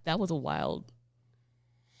that was a wild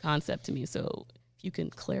concept to me. So if you can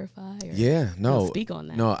clarify or speak on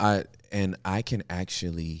that. No, I can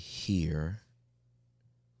actually hear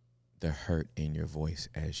the hurt in your voice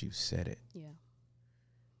as you said it. Yeah.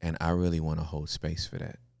 And I really want to hold space for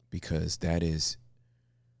that, because that is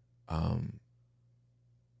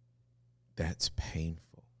that's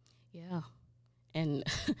painful. Yeah. And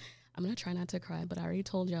I'm going to try not to cry, but I already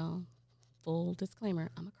told y'all, full disclaimer,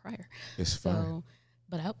 I'm a crier. It's fine.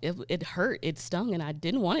 But it hurt. It stung, and I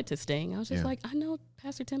didn't want it to sting. I was just like, I know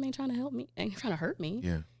Pastor Tim ain't trying to help me, ain't trying to hurt me.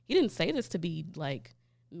 Yeah. He didn't say this to be like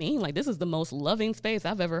mean. Like, this is the most loving space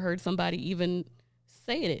I've ever heard somebody even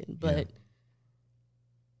say it in. But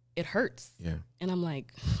it hurts. Yeah. And I'm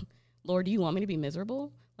like, Lord, do you want me to be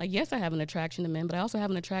miserable? Like, yes, I have an attraction to men, but I also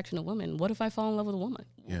have an attraction to women. What if I fall in love with a woman?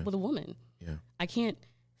 Yeah. With a woman? Yeah. I can't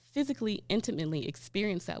physically, intimately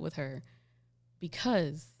experience that with her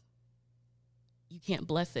because you can't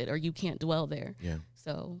bless it or you can't dwell there. Yeah.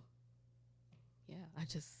 So, yeah,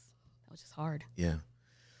 that was just hard. Yeah.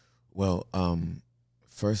 Well,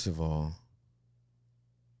 first of all,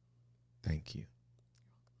 thank you.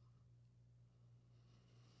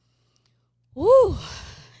 Woo!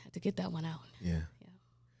 Had to get that one out. Yeah.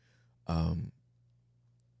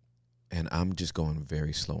 And I'm just going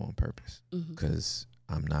very slow on purpose, because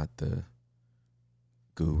I'm not the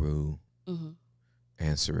guru,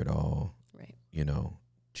 answer it all, right?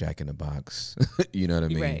 Jack in the Box, you know what I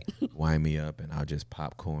mean? Right. Wind me up and I'll just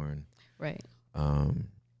popcorn. Right. I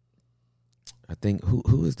think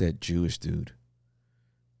who is that Jewish dude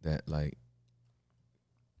that like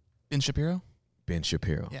Ben Shapiro? Ben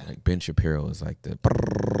Shapiro. Yeah. Like Ben Shapiro is like the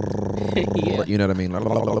Yeah. You know what I mean?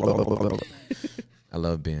 I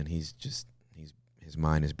love Ben. His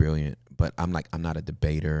mind is brilliant. But I'm not a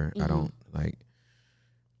debater. I don't like,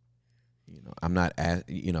 I'm not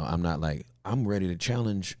like, I'm ready to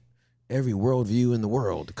challenge every worldview in the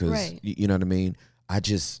world, because you know what I mean? I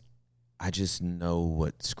just know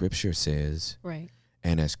what Scripture says. Right.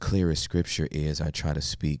 And as clear as Scripture is, I try to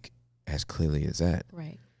speak as clearly as that.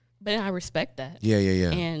 Right. But I respect that. Yeah.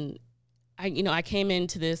 And I came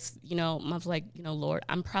into this, I was like, Lord,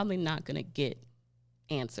 I'm probably not going to get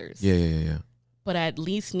answers. Yeah. But I at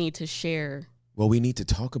least need to share. Well, we need to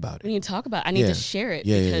talk about it. I need to share it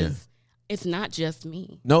because it's not just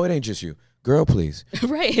me. No, it ain't just you. Girl, please.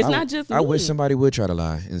 Right. It's not just me. I wish somebody would try to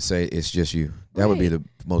lie and say it's just you. That would be the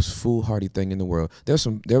most foolhardy thing in the world. There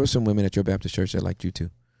were some women at your Baptist church that liked you too.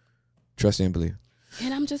 Trust and believe.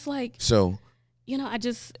 And I'm just like, so, I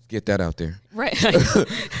just get that out there. Right.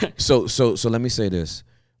 So let me say this.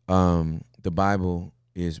 The Bible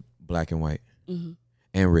is black and white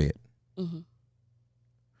and red.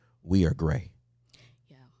 We are gray.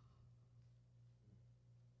 Yeah.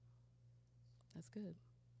 That's good.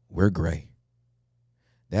 We're gray.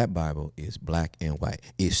 That Bible is black and white.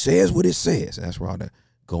 It says what it says. That's where all the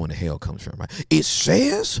going to hell comes from, right? It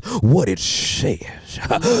says what it says.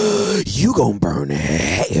 You gonna burn in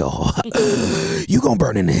hell. You gonna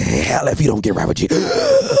burn in hell if you don't get right with you.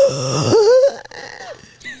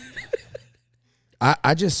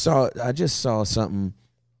 I just saw something.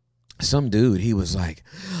 Some dude, he was like,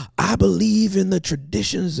 I believe in the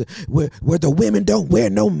traditions where the women don't wear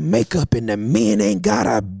no makeup and the men ain't got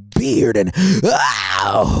a beard, and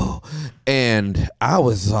I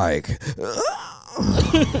was like, you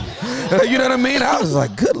know what I mean? I was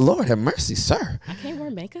like, good Lord, have mercy, sir. I can't wear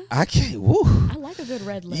makeup. I can't. Woo. I like a good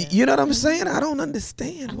red lip. You know what I'm saying? I don't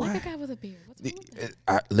understand why. I like a guy with a beard. What's wrong with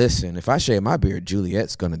that? Listen, if I shave my beard,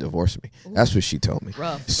 Juliet's gonna divorce me. Ooh. That's what she told me.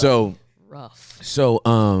 Rough. Rough. So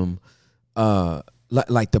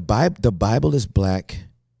like the Bible is black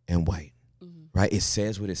and white, right? It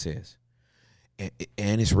says what it says, and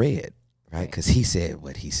it's red, right? Because he said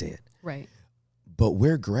what he said, right? But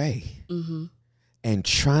we're gray, and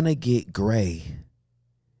trying to get gray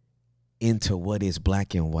into what is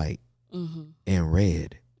black and white and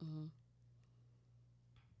red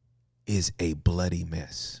is a bloody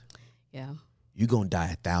mess. Yeah, you're gonna die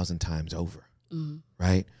 1,000 times over,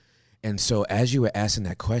 right? And so as you were asking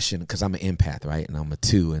that question, because I'm an empath, right? And I'm a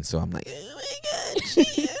 2, and so I'm like, oh my God, Jen.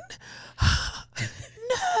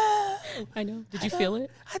 No. I know. Did you feel it?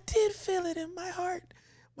 I did feel it in my heart.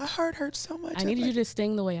 My heart hurts so much. I needed you to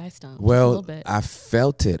sting the way I stung. Well, a little bit. I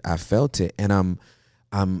felt it. And I'm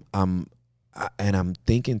and I'm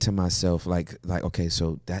thinking to myself, like, okay,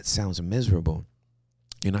 so that sounds miserable.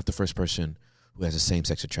 You're not the first person who has a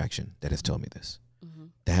same-sex attraction that has told me this. Mm-hmm.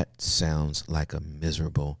 That sounds like a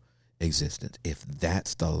miserable existence. If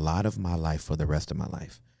that's the lot of my life for the rest of my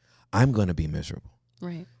life, I'm going to be miserable.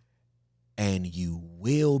 Right. And you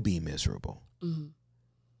will be miserable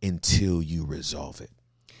until you resolve it.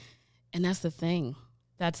 And that's the thing.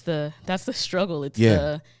 That's the struggle. It's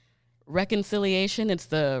the reconciliation. It's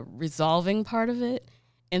the resolving part of it.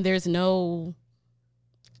 And there's no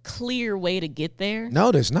clear way to get there.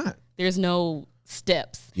 No, there's not. There's no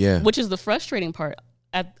steps. Yeah. Which is the frustrating part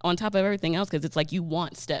on top of everything else, because it's like you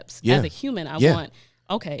want steps. Yeah. As a human, I want,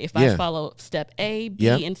 okay, if I follow step A, B,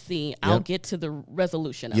 and C, I'll get to the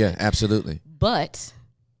resolution of it. Yeah, absolutely. But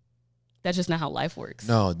that's just not how life works.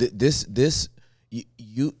 No,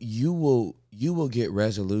 you will get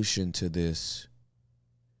resolution to this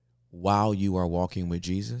while you are walking with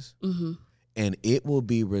Jesus, and it will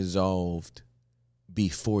be resolved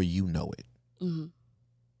before you know it.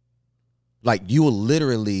 Like you'll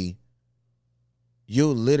literally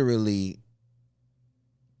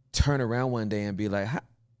turn around one day and be like,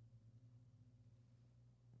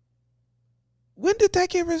 when did that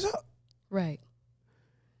get resolved? Right.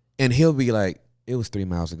 And he'll be like, it was 3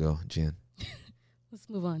 miles ago, Jen. Let's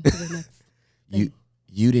move on to the next thing.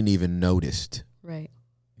 You didn't even notice. Right.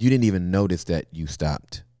 You didn't even notice that you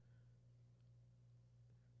stopped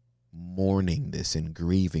mourning this and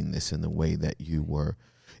grieving this in the way that you were.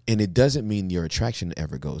 And it doesn't mean your attraction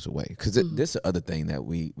ever goes away. Because this is the other thing that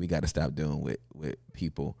we got to stop doing with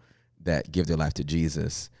people that give their life to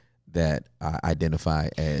Jesus that identify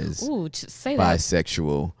as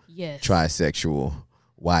bisexual, trisexual,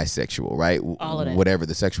 bisexual, right? All of that. Whatever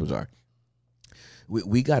the sexuals are.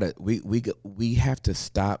 We have to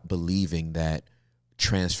stop believing that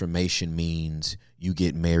transformation means you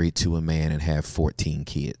get married to a man and have 14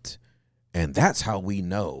 kids. And that's how we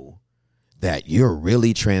know that you're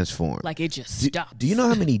really transformed. Like it just stops. Do you know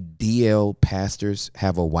how many DL pastors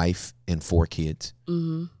have a wife and 4 kids?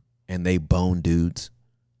 And they bone dudes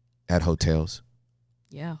at hotels?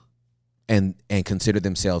 Yeah. And consider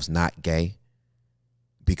themselves not gay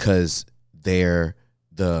because they're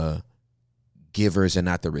the givers and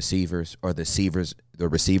not the receivers, or the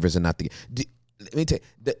receivers and not the. Let me tell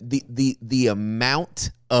you, the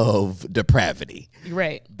amount of depravity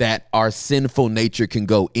that our sinful nature can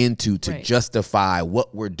go into to justify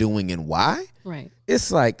what we're doing and why. Right.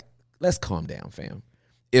 It's like, let's calm down, fam.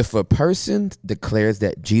 If a person declares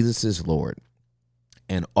that Jesus is Lord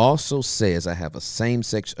and also says I have a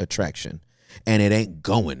same-sex attraction and it ain't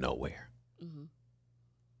going nowhere,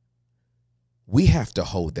 we have to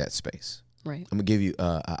hold that space. Right. I'm gonna give you.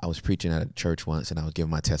 I was preaching at a church once, and I was giving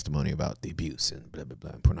my testimony about the abuse and blah blah blah,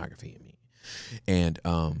 and pornography and me. And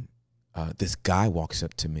this guy walks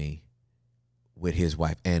up to me with his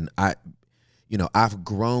wife, and I've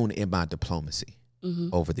grown in my diplomacy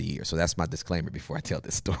over the years. So that's my disclaimer before I tell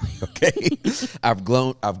this story. Okay, I've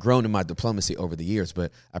grown in my diplomacy over the years.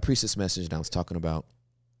 But I preached this message, and I was talking about,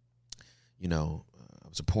 I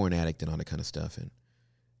was a porn addict and all that kind of stuff, and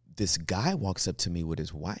this guy walks up to me with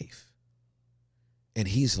his wife. And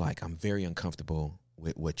he's like, I'm very uncomfortable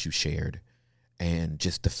with what you shared. And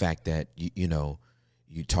just the fact that,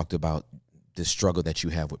 you talked about the struggle that you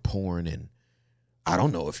have with porn. And I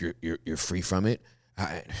don't know if you're free from it.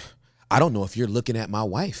 I don't know if you're looking at my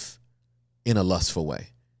wife in a lustful way.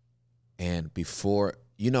 And before,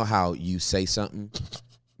 you know how you say something,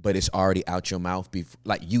 but it's already out your mouth.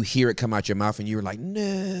 Like you hear it come out your mouth and you're like,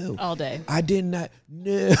 no. All day. I did not.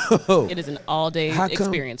 No. It is an all day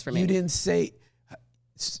experience for me. You didn't say.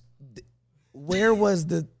 Where was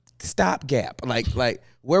the stopgap? Like,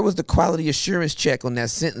 where was the quality assurance check on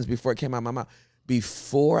that sentence before it came out of my mouth?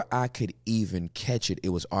 Before I could even catch it, it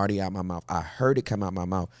was already out of my mouth. I heard it come out of my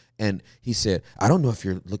mouth. And he said, I don't know if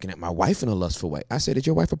you're looking at my wife in a lustful way. I said, is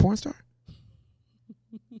your wife a porn star?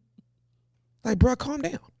 Like, bro, calm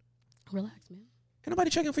down. Relax, man. Ain't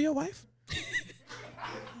nobody checking for your wife.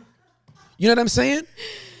 You know what I'm saying?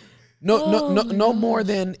 No more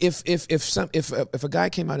than if a guy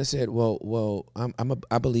came out and said, well,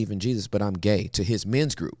 I believe in Jesus, but I'm gay, to his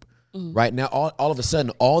men's group. Right now, all of a sudden,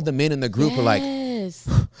 all the men in the group are like,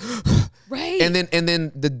 right. And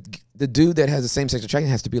then the dude that has the same sex attraction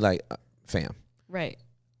has to be like, fam, right.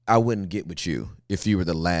 I wouldn't get with you if you were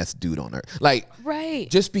the last dude on earth. Like, right.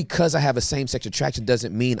 Just because I have a same sex attraction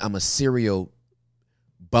doesn't mean I'm a serial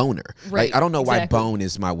boner. Right. Like, I don't know why bone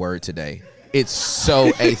is my word today. It's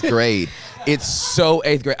so 8th grade. It's so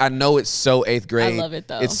 8th grade. I know it's so 8th grade. I love it,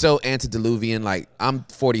 though. It's so antediluvian. Like, I'm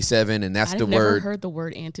 47, and that's the word. I've never heard the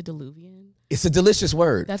word antediluvian. It's a delicious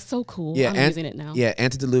word. That's so cool. Yeah, I'm using it now. Yeah,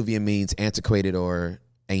 antediluvian means antiquated or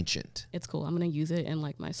ancient. It's cool. I'm gonna use it in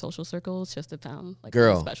like my social circles just to sound like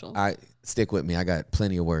Girl, special. I stick with me. I got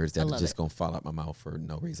plenty of words that are just gonna fall out my mouth for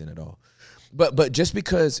no reason at all. But just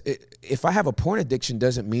because if I have a porn addiction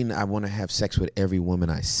doesn't mean I want to have sex with every woman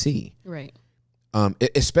I see. Right.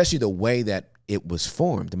 Especially the way that it was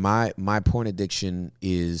formed. My porn addiction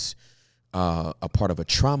is a part of a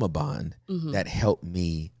trauma bond that helped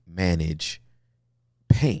me manage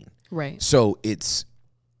pain. Right. So it's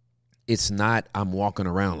not I'm walking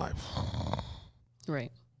around like,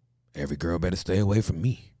 right. Every girl better stay away from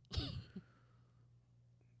me,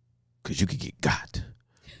 because you could get got.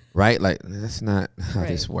 Right? Like, that's not how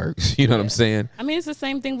this works. You know what I'm saying? I mean, it's the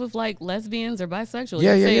same thing with like lesbians or bisexual.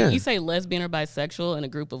 Yeah, You say lesbian or bisexual in a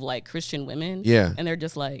group of like Christian women. Yeah. And they're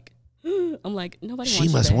just like, I'm like, nobody wants you.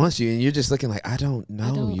 She must want you. And you're just looking like, I don't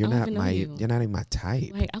know. You're not even my type.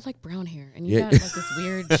 Like, I like brown hair. And you got like this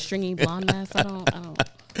weird stringy blonde mess.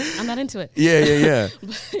 I'm not into it. Yeah.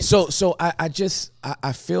 So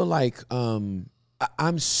I feel like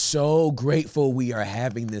I'm so grateful we are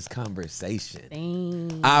having this conversation.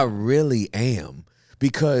 Dang. I really am,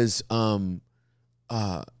 because that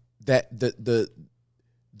the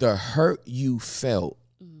hurt you felt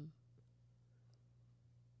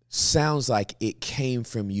sounds like it came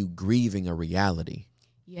from you grieving a reality.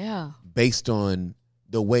 Yeah. Based on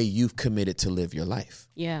the way you've committed to live your life.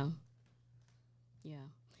 Yeah.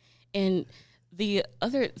 And the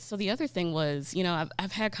other thing was,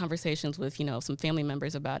 I've had conversations with, some family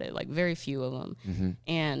members about it, like very few of them. Mm-hmm.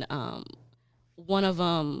 And one of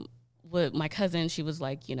them, my cousin, she was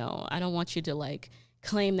like, I don't want you to like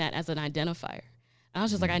claim that as an identifier. And I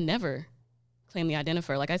was just like, I never claimed the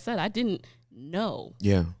identifier. Like I said, I didn't know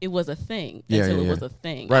it was a thing until it was a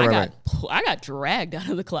thing. Right. I got dragged out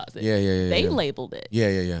of the closet. Yeah. They labeled it.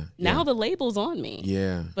 Yeah. Now the label's on me.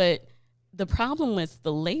 Yeah. But the problem with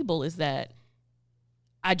the label is that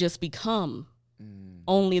I just become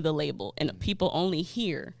only the label, and people only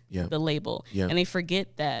hear the label, and they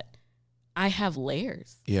forget that I have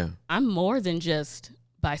layers. Yeah. I'm more than just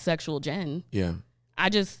bisexual Jen. Yeah. I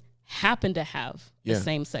just happen to have the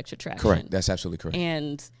same sex attraction. Correct. That's absolutely correct.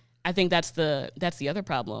 And I think that's the other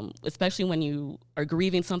problem, especially when you are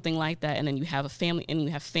grieving something like that, and then you have a family, and you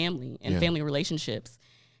have family and family relationships,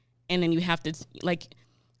 and then you have to, like,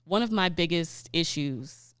 one of my biggest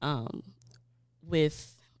issues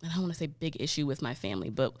with, I don't want to say big issue with my family,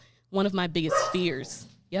 but one of my biggest fears.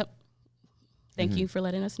 Yep. Thank you for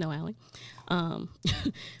letting us know, Allie.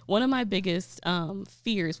 One of my biggest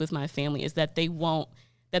fears with my family is that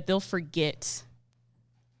they'll forget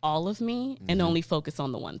all of me and only focus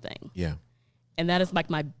on the one thing. Yeah. And that is like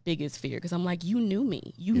my biggest fear, because I'm like, you knew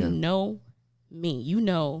me. You know me. You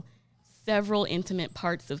know several intimate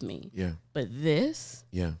parts of me. Yeah. But this,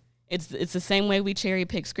 it's the same way we cherry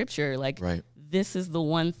pick scripture. Like, this is the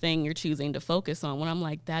one thing you're choosing to focus on. When I'm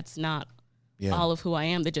like, that's not all of who I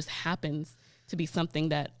am. That just happens to be something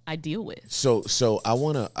that I deal with. So I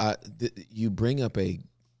want to, you bring up a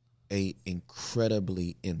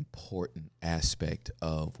incredibly important aspect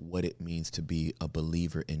of what it means to be a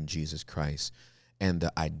believer in Jesus Christ and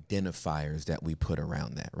the identifiers that we put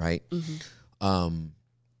around that, right? Mm-hmm.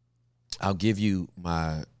 I'll give you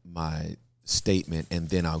my statement, and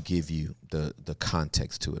then I'll give you the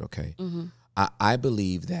context to it, okay? Mm-hmm. I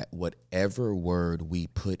believe that whatever word we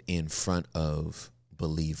put in front of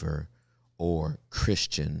believer or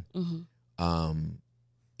Christian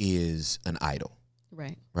is an idol.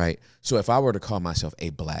 Right. So if I were to call myself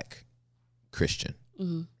a black Christian,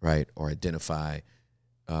 right, or identify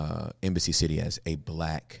Embassy City as a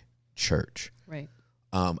black church, right,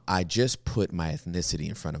 I just put my ethnicity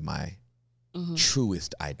in front of my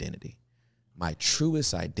truest identity. My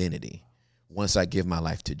truest identity, once I give my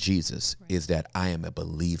life to Jesus, is that I am a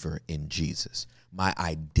believer in Jesus. My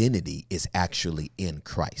identity is actually in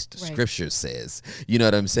Christ. Scripture says, you know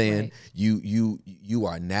what I'm saying? Right. You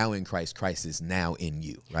are now in Christ. Christ is now in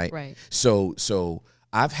you, right? Right. So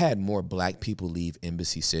I've had more black people leave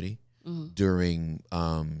Embassy City during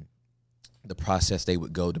the process they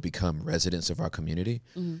would go to become residents of our community,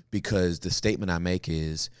 because the statement I make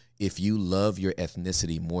is, if you love your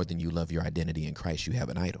ethnicity more than you love your identity in Christ, you have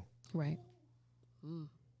an idol. Right. And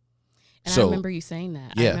I remember you saying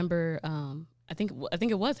that. Yeah. I remember, I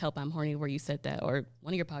think it was Help I'm Horny where you said that, or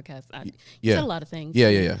one of your podcasts. You said a lot of things.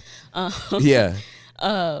 Yeah.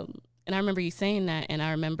 And I remember you saying that, and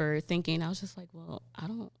I remember thinking, I was just like, well,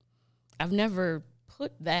 I've never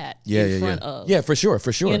put that in front of. Yeah, for sure.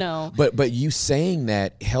 You know, but you saying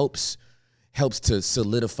that helps to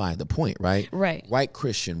solidify the point, right? Right. White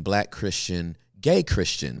Christian, black Christian, gay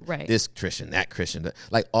Christian, Right. this Christian, that Christian.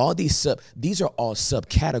 Like all these are all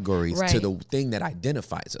subcategories to Right. the thing that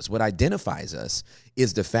identifies us. What identifies us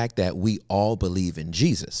is the fact that we all believe in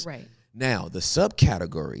Jesus. Right. Now, the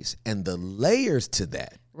subcategories and the layers to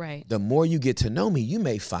that, Right. the more you get to know me, you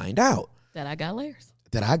may find out That I got layers.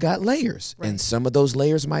 that I got layers. Right. And some of those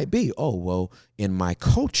layers might be, oh, well, in my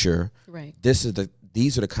culture, Right. these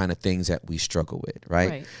are the kind of things that we struggle with,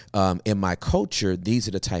 right? In my culture, these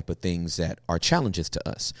are the type of things that are challenges to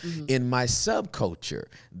us. Mm-hmm. In my subculture,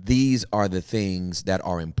 these are the things that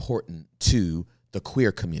are important to the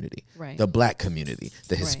queer community, Right. the black community,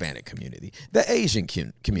 the Hispanic community, the Asian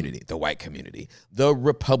community, the white community, the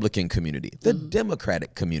Republican community, the Mm-hmm.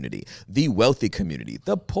 Democratic community, the wealthy community,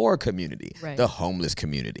 the poor community, Right. the homeless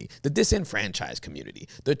community, the disenfranchised community,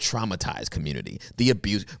 the traumatized community, the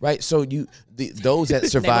abused, right? So those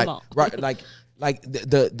that survive, all. right? Like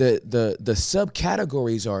the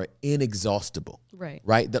subcategories are inexhaustible, Right.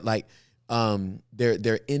 right? That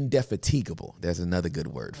they're indefatigable. There's another good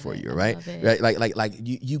word for you, I right? love it. Right? Like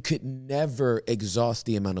you could never exhaust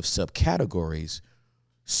the amount of subcategories.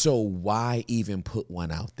 So why even put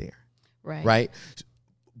one out there, Right. right?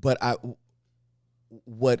 But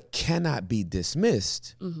what cannot be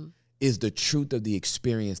dismissed Mm-hmm. is the truth of the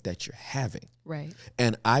experience that you're having. Right.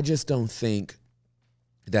 And I just don't think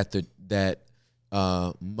that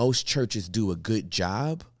most churches do a good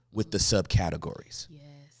job with the subcategories. Yes.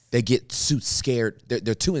 They get too scared.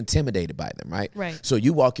 They're too intimidated by them, right? Right. So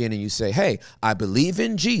you walk in and you say, hey, I believe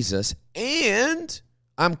in Jesus and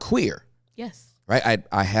I'm queer, Yes. right?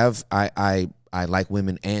 I like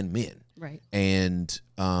women and men. Right. And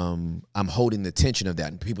I'm holding the tension of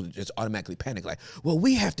that. And people just automatically panic like, well,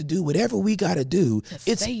 we have to do whatever we got to do.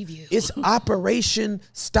 To save you. It's Operation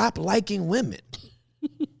Stop Liking Women.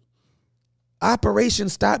 Operation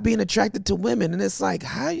Stop Being Attracted to Women. And it's like,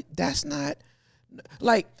 how? That's not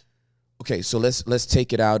like, okay, so let's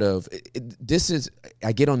take it out of this is,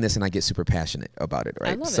 I get on this and I get super passionate about it,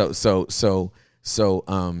 right? I love So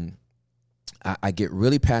I get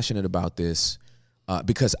really passionate about this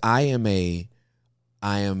because I am a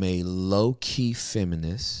low-key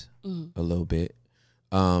feminist, a little bit,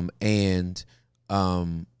 and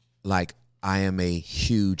like I am a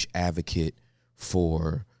huge advocate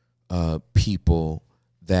for people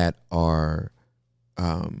that are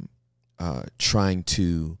trying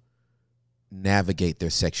to navigate their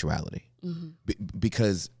sexuality,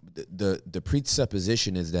 because the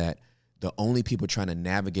presupposition is that the only people trying to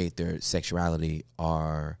navigate their sexuality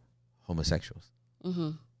are homosexuals.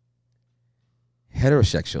 Mm-hmm.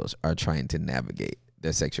 Heterosexuals are trying to navigate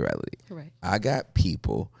their sexuality. Correct. I got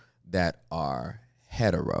people that are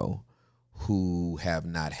hetero who have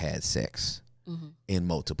not had sex in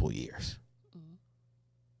multiple years.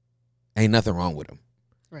 Ain't nothing wrong with them.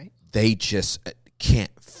 Right. They just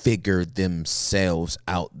can't figure themselves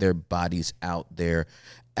out, their bodies out. They're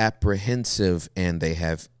apprehensive and they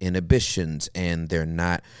have inhibitions and they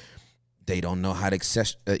don't know how to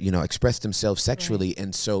express themselves sexually. Right.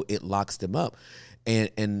 And so it locks them up.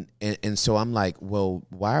 And so I'm like, well,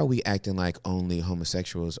 why are we acting like only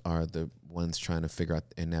homosexuals are the ones trying to figure out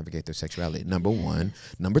and navigate their sexuality? Number one.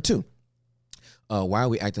 Number two, why are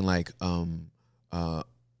we acting like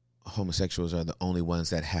homosexuals are the only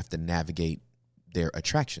ones that have to navigate their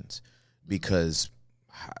attractions? Because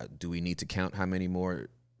do we need to count how many more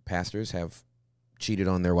pastors have cheated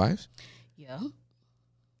on their wives? Yeah.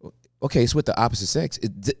 Okay, it's with the opposite sex.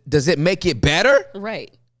 Does it make it better?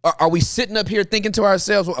 Right. Are we sitting up here thinking to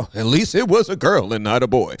ourselves, well, at least it was a girl and not a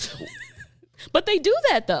boy? But they do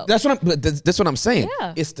that though. That's what I'm saying.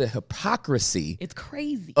 Yeah. It's the hypocrisy. It's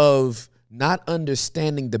crazy. Of not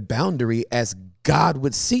understanding the boundary as God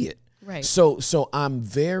would see it. Right. So I'm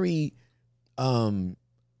very, I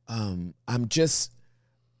just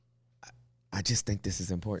think this is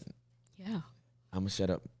important. Yeah. I'm gonna shut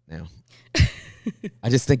up now. I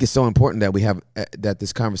just think it's so important that we have that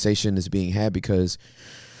this conversation is being had, because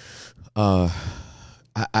I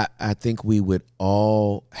think we would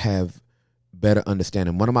all have better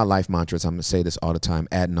understanding. One of my life mantras, I'm gonna say this all the time,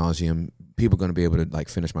 ad nauseum. People are gonna be able to like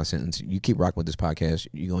finish my sentence. You keep rocking with this podcast,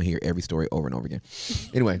 you're gonna hear every story over and over again.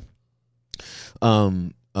 Anyway,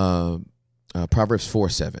 Proverbs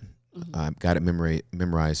 4:7. I've got it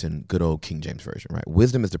memorized in good old King James Version, right?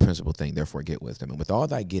 Wisdom is the principal thing, therefore get wisdom. And with all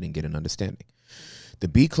thy getting, get an understanding. The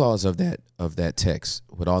B clause of that text,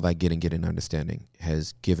 with all thy getting, get an understanding,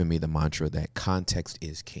 has given me the mantra that context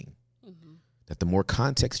is king. That the more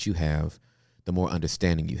context you have, the more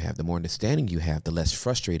understanding you have. The more understanding you have, the less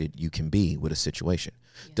frustrated you can be with a situation.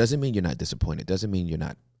 Yeah. Doesn't mean you're not disappointed. Doesn't mean you're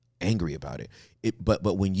not angry about it.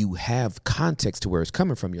 But when you have context to where it's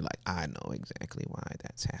coming from, you're like, I know exactly why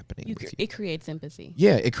that's happening. It creates empathy.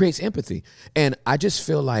 Yeah, it creates empathy. And I just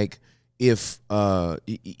feel like if,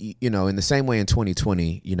 you know, in the same way in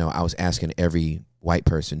 2020, you know, I was asking every white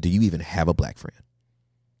person, do you even have a black friend?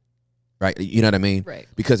 Right? You know what I mean? Right.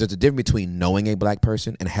 Because there's a difference between knowing a black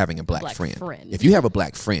person and having a black friend. If you have a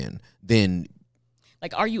black friend, then...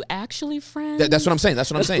 Like, are you actually friends? That's what I'm saying.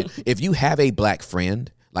 That's what I'm saying. If you have a black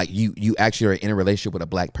friend, like you actually are in a relationship with a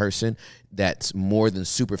black person that's more than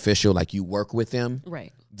superficial, like you work with them,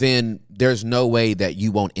 right? Then there's no way that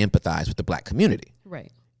you won't empathize with the black community.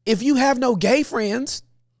 Right. If you have no gay friends...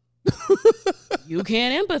 you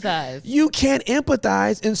can't empathize. You can't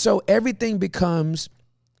empathize. And so everything becomes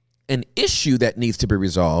an issue that needs to be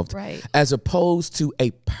resolved, right, as opposed to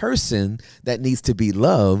a person that needs to be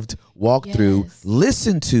loved, walked through,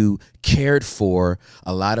 listened to, cared for,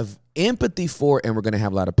 a lot of empathy for, and we're going to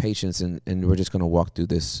have a lot of patience, and we're just going to walk through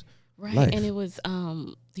this life. And it was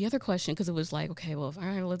the other question, because it was like, okay, well, if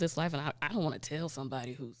I live this life and I don't want to tell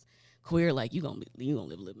somebody who's queer, like, you gonna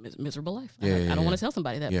live a miserable life. I don't want to tell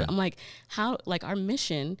somebody that. But I'm like, how, like, our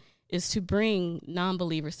mission is to bring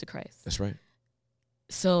non-believers to Christ. That's right.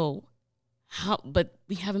 So but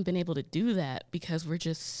we haven't been able to do that because we're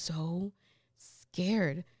just so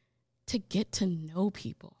scared to get to know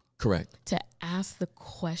people. Correct. To ask the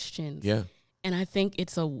questions. Yeah. And I think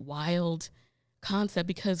it's a wild concept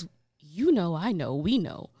because we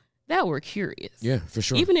know that we're curious. Yeah, for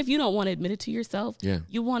sure. Even if you don't want to admit it to yourself,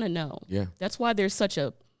 you want to know. Yeah. That's why there's such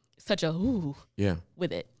a ooh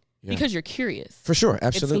with it. Yeah. Because you're curious. For sure,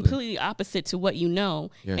 absolutely. It's completely opposite to what you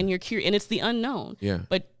know, and you're curious, and it's the unknown. Yeah.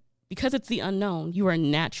 But because it's the unknown, you are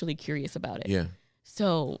naturally curious about it. Yeah.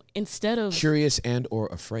 So instead of curious and or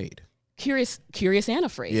afraid. Curious and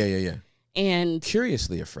afraid. Yeah. And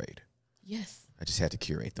curiously afraid. Yes. I just had to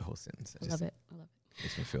curate the whole sentence. I love it.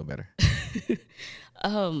 Makes me feel better.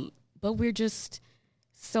 But we're just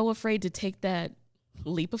so afraid to take that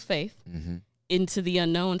leap of faith into the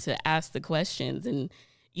unknown, to ask the questions. And,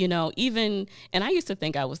 you know, and I used to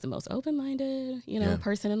think I was the most open-minded,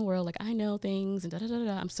 person in the world. Like, I know things and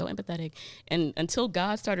da-da-da-da. I'm so empathetic. And until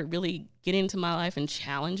God started really getting into my life and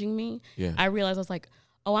challenging me, I realized I was like,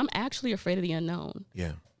 oh, I'm actually afraid of the unknown.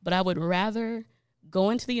 Yeah. But I would rather go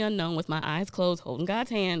into the unknown with my eyes closed, holding God's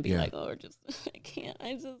hand, be like, oh, I just can't,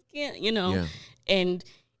 and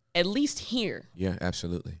at least hear. Yeah,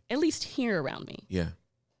 absolutely. At least hear around me. Yeah.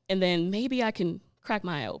 And then maybe I can crack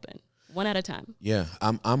my eye open one at a time. Yeah.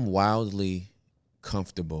 I'm wildly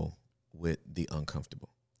comfortable with the uncomfortable.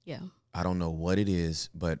 Yeah. I don't know what it is,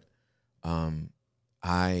 but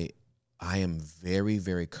I am very,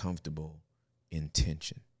 very comfortable in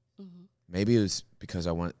tension. Mm-hmm. Maybe it was because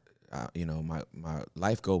I want, my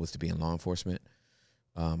life goal was to be in law enforcement.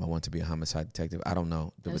 I want to be a homicide detective. I don't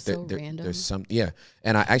know. That's so random. There's some,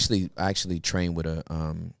 and I actually trained with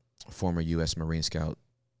a former U.S. Marine Scout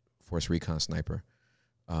Force Recon sniper.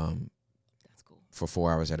 That's cool. For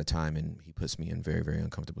 4 hours at a time, and he puts me in very, very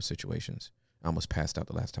uncomfortable situations. I almost passed out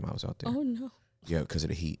the last time I was out there. Oh no. Yeah, because of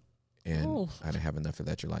the heat, and I didn't have enough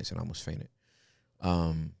electrolytes, and I almost fainted.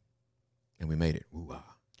 And we made it. Ooh-ah.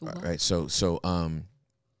 All right. So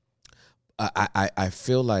I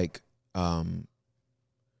feel like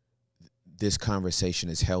this conversation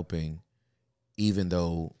is helping, even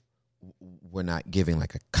though we're not giving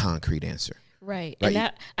like a concrete answer. Right.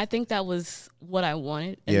 And I think that was what I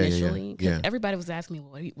wanted initially. Yeah. Everybody was asking me,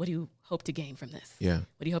 well, what do you hope to gain from this? Yeah.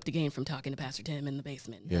 What do you hope to gain from talking to Pastor Tim in the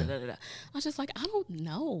basement? Yeah. I was just like, I don't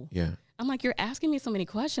know. Yeah. I'm like, you're asking me so many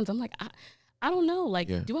questions. I'm like, I don't know.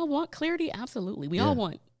 Like, do I want clarity? Absolutely. We all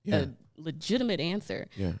want a legitimate answer.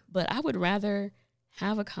 Yeah. But I would rather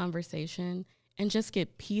have a conversation and just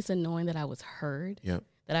get peace in knowing that I was heard,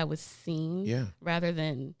 that I was seen, rather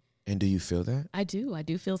than... And do you feel that? I do. I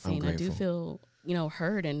do feel seen. I do feel,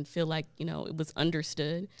 heard, and feel like, it was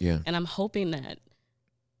understood. Yeah. And I'm hoping that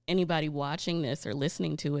anybody watching this or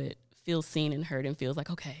listening to it feels seen and heard and feels like,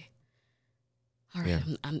 okay, all right,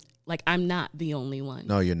 I'm not the only one.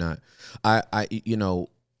 No, you're not. I've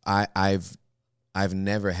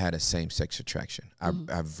never had a same-sex attraction.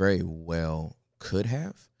 Mm-hmm. I very well could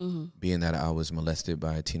have, being that I was molested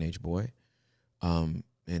by a teenage boy. And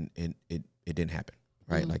it didn't happen.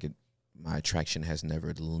 Right, like my attraction has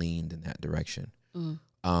never leaned in that direction.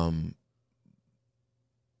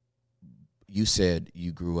 You said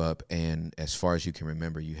you grew up, and as far as you can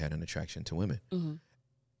remember, you had an attraction to women. Mm-hmm.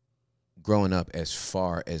 Growing up, as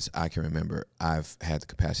far as I can remember, I've had the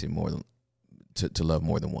capacity to love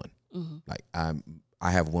more than one. Mm-hmm. Like I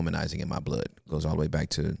have womanizing in my blood. It goes all the way back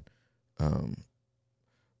to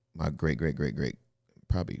my great,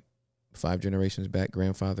 probably 5 generations back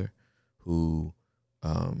grandfather who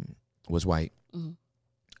was white,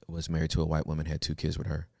 was married to a white woman, had 2 kids with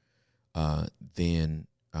her. Then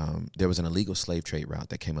there was an illegal slave trade route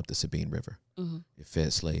that came up the Sabine River. It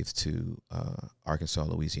fed slaves to Arkansas,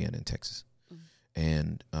 Louisiana, and Texas.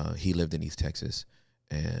 And he lived in East Texas,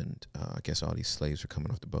 and I guess all these slaves were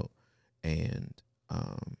coming off the boat. And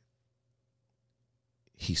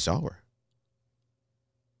he saw her.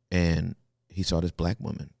 And he saw this black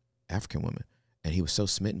woman, African woman, and he was so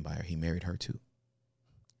smitten by her, he married her too.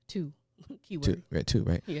 2. Keyword. 2,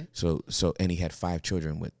 right? Yeah. So, and he had 5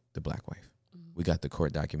 children with the black wife. We got the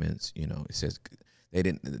court documents, you know, it says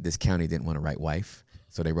this county didn't want to write wife,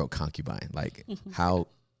 so they wrote concubine. Like, how,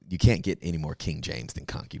 you can't get any more King James than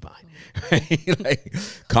concubine, right? Like,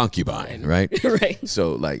 concubine, right? Right.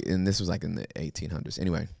 So, like, and this was like in the 1800s.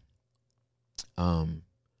 Anyway,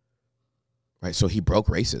 right, so he broke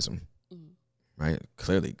racism, right?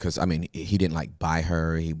 Clearly, because, I mean, he didn't, like, buy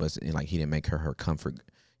her. He wasn't, like, he didn't make her comfort,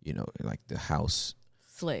 you know, like the house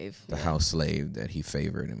slave. House slave that he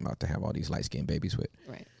favored and about to have all these light-skinned babies with.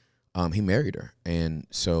 Right. He married her. And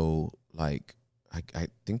so, like, I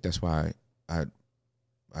think that's why I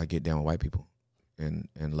get down with white people and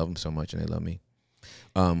love them so much, and they love me.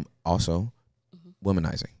 Also,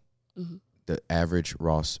 womanizing. The average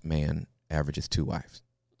Ross man averages 2 wives.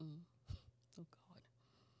 Oh,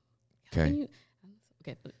 God. Okay.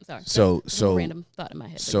 Okay, sorry. So a random thought in my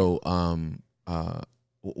head. So,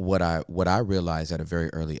 what I realized at a very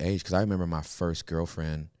early age, because I remember my first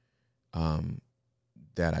girlfriend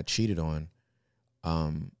that I cheated on,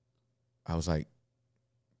 I was like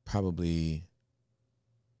probably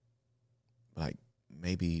like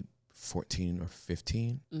maybe 14 or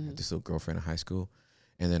 15. I had this little girlfriend in high school.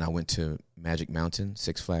 And then I went to Magic Mountain,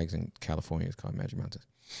 Six Flags in California. It's called Magic Mountain.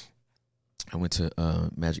 I went to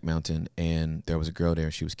Magic Mountain, and there was a girl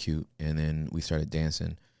there. She was cute. And then we started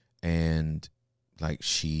dancing, and like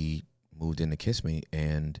she moved in to kiss me,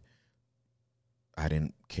 and I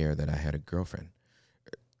didn't care that I had a girlfriend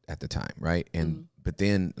at the time, right? And but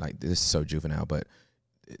then, like, this is so juvenile, but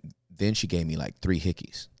then she gave me like 3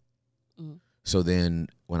 hickeys. So then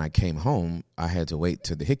when I came home, I had to wait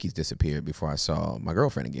till the hickeys disappeared before I saw my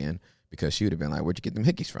girlfriend again, because she would have been like, where'd you get them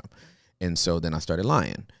hickeys from? And so then I started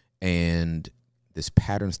lying, and this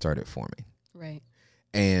pattern started forming. Right.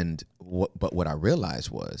 And what I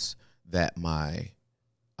realized was that my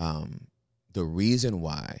the reason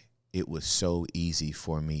why it was so easy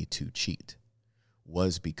for me to cheat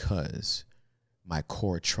was because my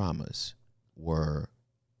core traumas were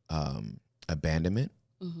abandonment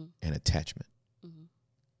and attachment.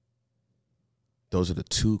 Those are the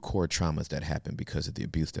 2 core traumas that happened because of the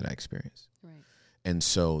abuse that I experienced. Right. And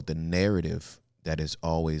so the narrative that has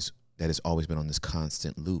always been on this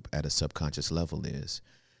constant loop at a subconscious level is,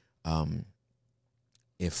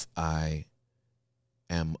 if I'm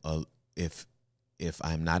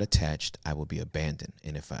not attached, I will be abandoned,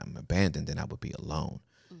 and if I'm abandoned, then I will be alone.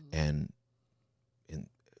 And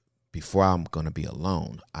before I'm going to be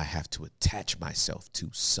alone, I have to attach myself to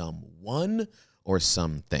someone or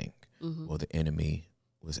something. Well, the enemy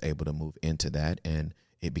was able to move into that, and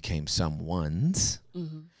it became someone's,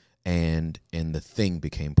 and the thing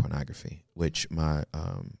became pornography, which my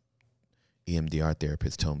EMDR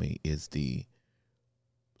therapist told me is the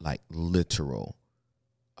like literal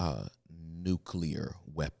nuclear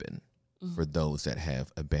weapon for those that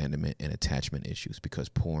have abandonment and attachment issues, because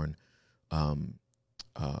porn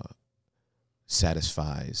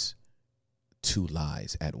satisfies 2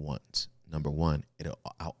 lies at once. Number 1,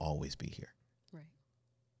 I'll always be here. Right.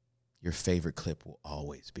 Your favorite clip will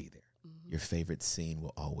always be there. Your favorite scene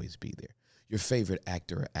will always be there. Your favorite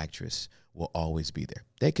actor or actress will always be there.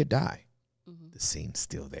 They could die. The scene's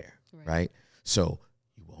still there, right? So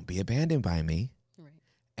you won't be abandoned by me. Right.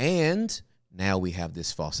 And now we have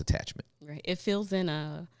this false attachment. Right. It fills in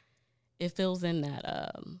that,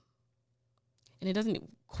 and it doesn't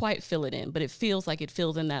quite fill it in, but it feels like it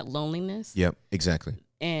fills in that loneliness. Yep, exactly.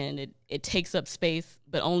 And it takes up space,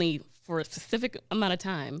 but only for a specific amount of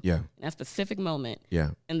time. Yeah. In a specific moment.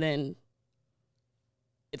 Yeah. And then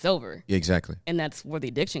it's over. Yeah, exactly. And that's where the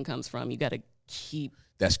addiction comes from. You got to keep.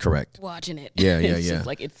 That's correct. Watching it. Yeah, it's yeah. Just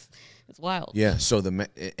like it's wild. Yeah. So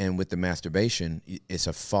and with the masturbation, it's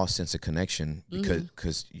a false sense of connection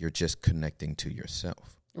because you're just connecting to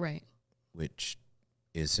yourself. Right. Which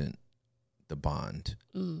isn't the bond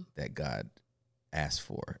that God asked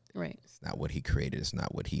for. Right. It's not what he created. It's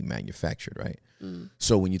not what he manufactured, right?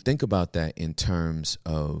 So when you think about that in terms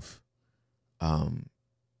of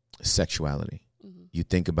sexuality, you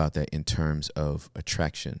think about that in terms of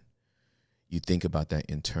attraction, you think about that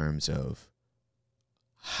in terms of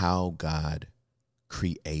how God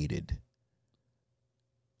created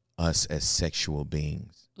us as sexual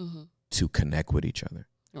beings to connect with each other.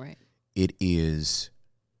 Right. It is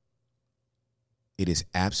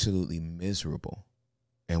absolutely miserable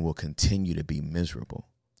and will continue to be miserable.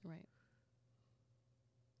 Right.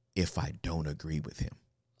 If I don't agree with him.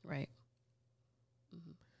 Right.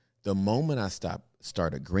 The moment I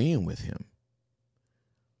start agreeing with him,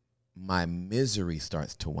 my misery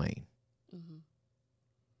starts to wane.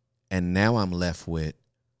 And now I'm left with,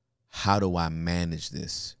 how do I manage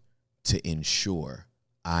this to ensure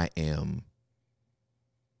I am,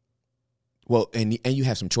 well, and you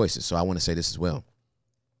have some choices. So I want to say this as well.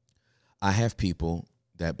 I have people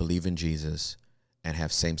that believe in Jesus and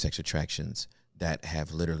have same-sex attractions that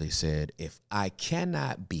have literally said, if I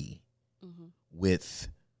cannot be with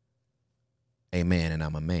a man and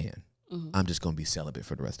I'm a man, I'm just going to be celibate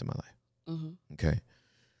for the rest of my life. Okay?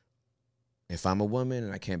 If I'm a woman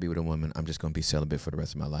and I can't be with a woman, I'm just going to be celibate for the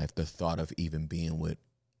rest of my life. The thought of even being with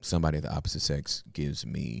somebody of the opposite sex gives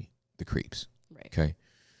me the creeps. Right. Okay?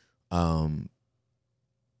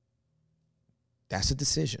 That's a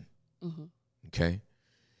decision. Okay?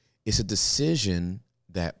 It's a decision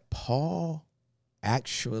that Paul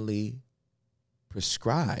actually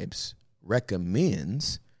prescribes,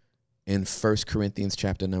 recommends in 1 Corinthians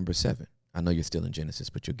chapter number 7. I know you're still in Genesis,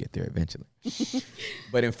 but you'll get there eventually.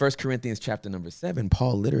 But in 1 Corinthians chapter number 7,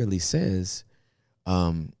 Paul literally says,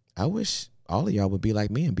 I wish all of y'all would be like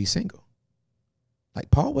me and be single.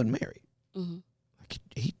 Like, Paul wasn't married. Like,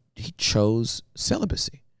 he chose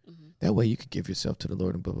celibacy. That way you could give yourself to the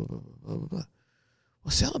Lord and blah, blah, blah, blah, blah, blah.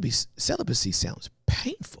 Well, celibacy sounds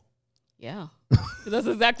painful. Yeah. That's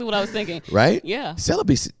exactly what I was thinking. Right? Yeah.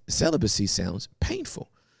 Celibacy sounds painful.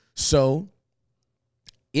 So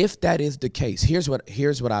if that is the case, here's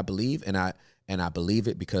what I believe, and I believe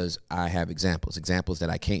it because I have examples that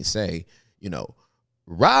I can't say,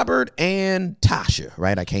 Robert and Tasha,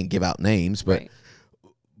 right? I can't give out names, but Right.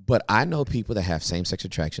 but I know people that have same-sex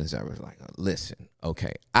attractions that was like, listen,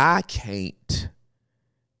 okay, I can't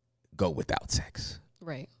go without sex.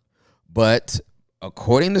 Right. But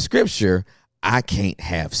according to scripture, I can't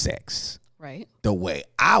have sex Right. the way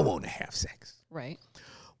I want to have sex. Right.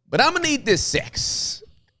 But I'm going to need this sex.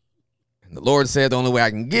 And the Lord said the only way I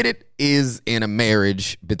can get it is in a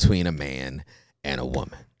marriage between a man and a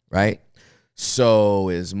woman, right? So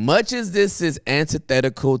as much as this is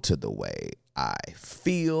antithetical to the way I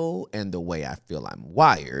feel and the way I feel I'm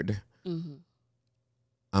wired, I'm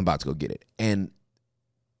about to go get it. And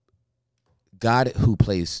God, who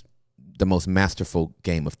plays the most masterful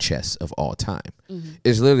game of chess of all time,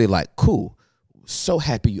 is literally like, cool, so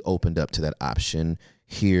happy you opened up to that option.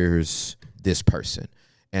 Here's this person.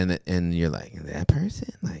 And you're like, that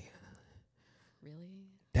person? Like, Really?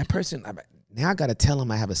 that person? Now I got to tell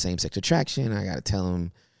him I have a same-sex attraction. I got to tell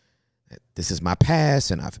him that this is my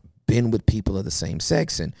past and I've been with people of the same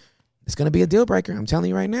sex, and it's going to be a deal breaker. I'm telling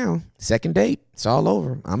you right now. Second date, it's all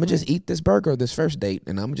over. I'm going to just eat this burger this first date,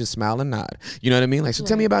 and I'm going to just smile and nod. You know what I mean? Like, so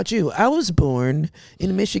tell me about you. I was born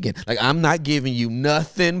in Michigan. Like, I'm not giving you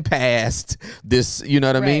nothing past this, you know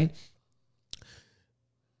what I mean?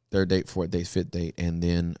 Third date, fourth date, fifth date. And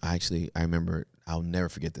then I remember, I'll never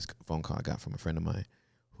forget this phone call I got from a friend of mine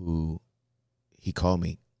who, he called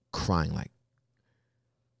me crying like,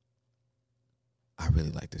 I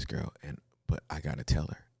really like this girl, but I got to tell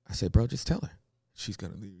her. I said, bro, just tell her. She's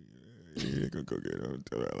going to leave me. You're going to go get her and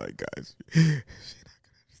tell her I like guys. She's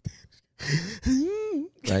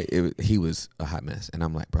not going to understand. Right? He was a hot mess. And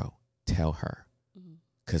I'm like, bro, tell her.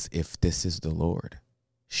 Because if this is the Lord,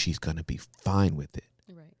 she's going to be fine with it.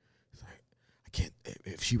 Right. It's like, I can't,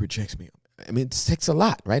 if she rejects me. I mean, it takes a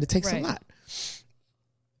lot, right? It takes a lot.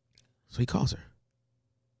 So he calls her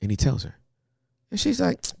and he tells her. And she's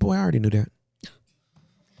like, boy, I already knew that.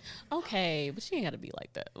 Okay, but she ain't got to be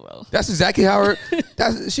like that. Well, that's exactly how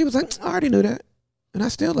she was like, I already knew that. And I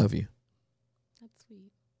still love you. That's sweet.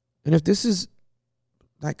 And if this is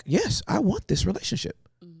like, yes, I want this relationship.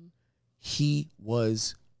 He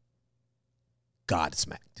was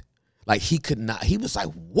God-smacked. Like, he could not, he was like,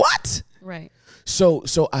 what? Right. So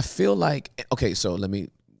I feel like, okay, so let me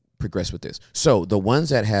progress with this. So the ones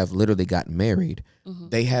that have literally gotten married,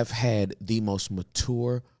 they have had the most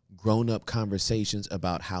mature, grown-up conversations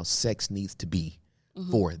about how sex needs to be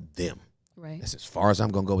for them. Right. That's as far as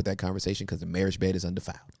I'm going to go with that conversation, because the marriage bed is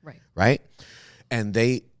undefiled. Right. Right? And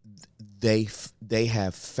they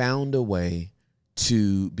have found a way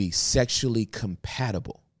to be sexually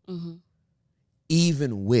compatible,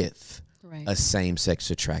 even with a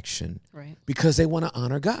same-sex attraction, because they want to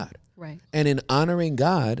honor God. Right. And in honoring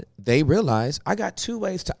God, they realize I got two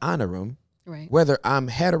ways to honor him Right. whether I'm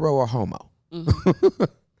hetero or homo.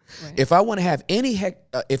 Right. If I want to have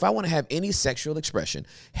any sexual expression,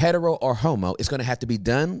 hetero or homo, it's going to have to be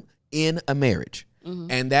done in a marriage,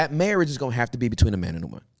 and that marriage is going to have to be between a man and a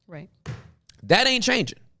woman. Right. That ain't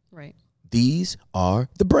changing. Right. These are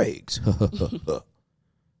the Briggs.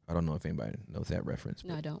 I don't know if anybody knows that reference.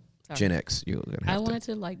 No, I don't. Sorry. Gen X, you're gonna have I wanted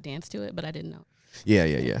to like dance to it, but I didn't know. Yeah.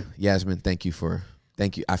 Yasmin, thank you.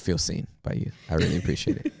 I feel seen by you. I really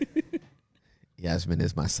appreciate it. Yasmin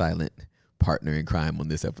is my silent partner in crime on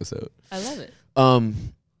this episode. I love it.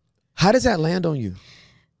 How does that land on you?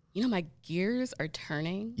 You know, my gears are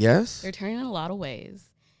turning. Yes. They're turning in a lot of ways.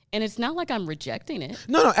 And it's not like I'm rejecting it.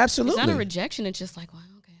 No, absolutely. It's not a rejection. It's just like, well,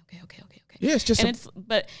 okay. Yeah, it's just.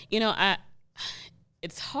 But you know,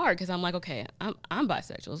 it's hard because I'm like, okay, I'm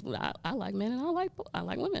bisexual. But I like men and I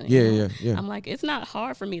like women. Yeah. I'm like, it's not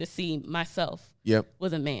hard for me to see myself. Yep.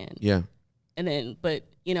 With a man. Yeah. And then, but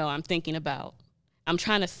you know, I'm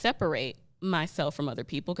trying to separate myself from other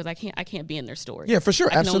people because I can't be in their story. Yeah, for sure. I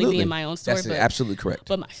can absolutely. only be in my own story. That's absolutely correct.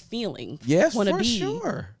 But my feelings want to to be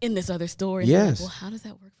in this other story. Yes. Like, well, how does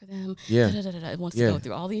that work for them? Yeah. It wants to go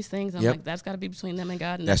through all these things. I'm like, that's got to be between them and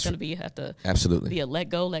God, and that's going to have to be a let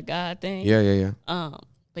go, let God thing. Yeah.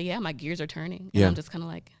 But yeah, my gears are turning. And Yeah. I'm just kind of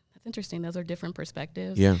like, that's interesting. Those are different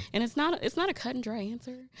perspectives. Yeah. And it's not a cut and dry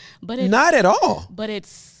answer, but it's not at all. But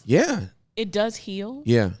it's it does heal.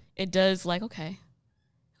 Yeah. It does like okay.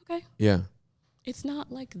 Yeah. It's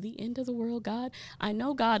not like the end of the world. God, I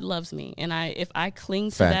know God loves me, and if I cling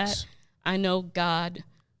to Facts. that, I know God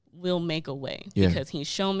will make a way because He's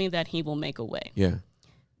shown me that He will make a way. Yeah.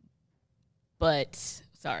 But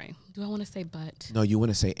sorry, do I want to say but? No, you want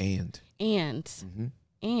to say and.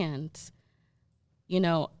 And you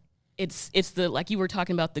know, it's the like you were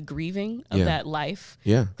talking about the grieving of that life.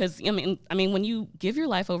 Yeah. Because I mean, when you give your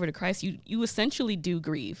life over to Christ, you essentially do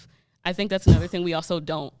grieve. I think that's another thing we also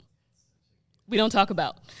don't talk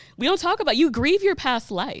about. We don't talk about you grieve your past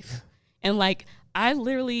life. And like I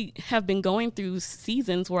literally have been going through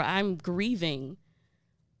seasons where I'm grieving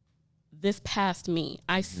this past me.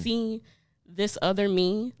 I see this other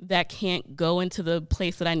me that can't go into the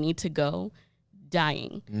place that I need to go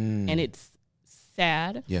dying. And it's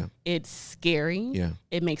sad. Yeah. It's scary. Yeah.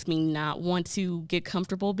 It makes me not want to get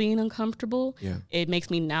comfortable being uncomfortable. Yeah. It makes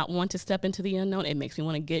me not want to step into the unknown. It makes me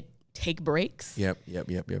want to take breaks. Yep.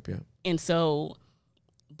 And so,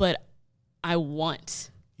 but I want.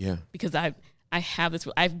 Yeah. Because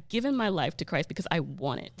I've given my life to Christ because I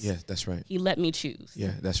want it. Yeah, that's right. He let me choose.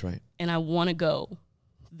 Yeah, that's right. And I want to go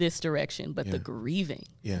this direction, but the grieving.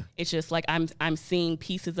 Yeah. It's just like I'm seeing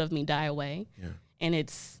pieces of me die away. Yeah. And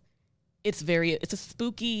it's a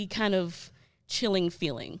spooky kind of chilling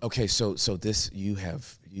feeling. Okay, so this you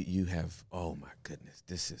have oh my goodness.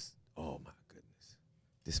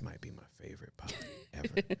 This might be my favorite pod ever.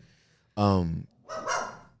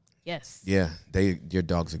 Yes. Yeah, your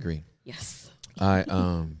dogs agree. Yes. I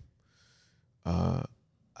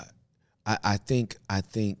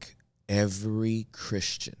think every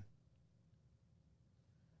Christian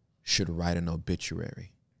should write an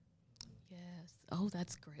obituary. Yes. Oh,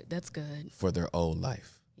 that's great. That's good. For their old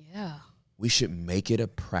life. Yeah. We should make it a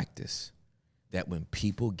practice that when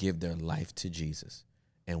people give their life to Jesus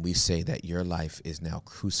and we say that your life is now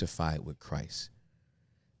crucified with Christ,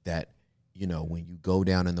 that, you know, when you go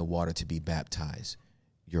down in the water to be baptized,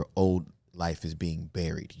 your old life is being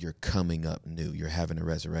buried. You're coming up new. You're having a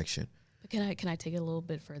resurrection. But can I take it a little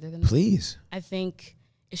bit further than Please. that? I think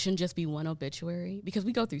it shouldn't just be one obituary because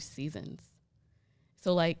we go through seasons.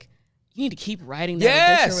 So like you need to keep writing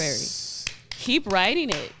that obituary. Keep writing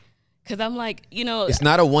it. Because I'm like, you know, it's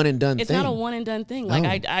not a one and done thing. It's not a one and done thing. No.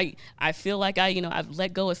 Like I feel like I've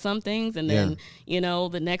let go of some things, and then you know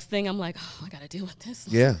the next thing I'm like, oh, I got to deal with this.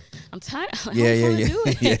 Yeah. I'm tired. I Yeah. do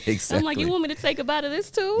it. Yeah, exactly. I'm like, you want me to say goodbye to this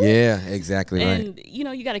too? Yeah, exactly. And you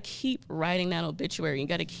know, you got to keep writing that obituary. You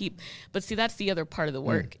got to keep. But see, that's the other part of the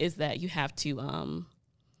work is that you have to.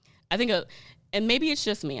 I think, and maybe it's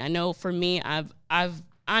just me. I know for me,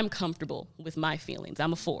 I'm comfortable with my feelings.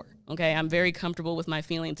 I'm a 4. Okay, I'm very comfortable with my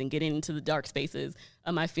feelings and getting into the dark spaces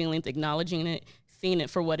of my feelings, acknowledging it, seeing it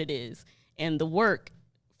for what it is. And the work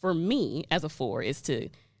for me as a 4 is to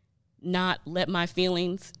not let my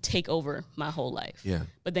feelings take over my whole life. Yeah.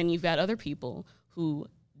 But then you've got other people who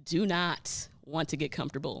do not want to get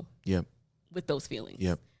comfortable with those feelings.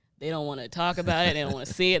 Yep. They don't want to talk about it. They don't want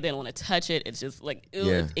to see it. They don't want to touch it. It's just like, ew,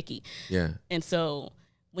 it's icky. Yeah. And so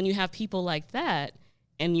when you have people like that,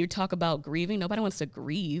 and you talk about grieving, nobody wants to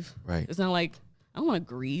grieve. Right. It's not like, I don't want to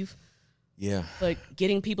grieve. Yeah. But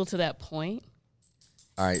getting people to that point.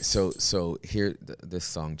 All right. So here, this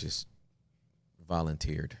song just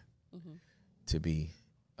volunteered. to be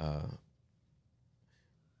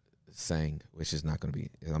sang, which is not going to be.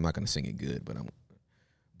 I'm not going to sing it good, but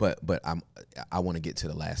I want to get to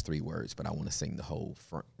the last three words, but I want to sing the whole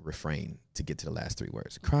refrain to get to the last three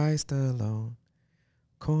words. Christ alone,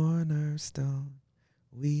 cornerstone,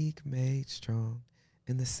 weak made strong,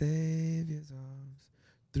 in the Savior's arms,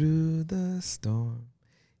 through the storm.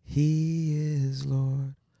 He is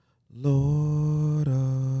Lord, Lord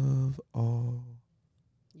of all.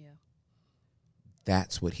 Yeah.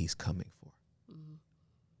 That's what he's coming for. Mm-hmm.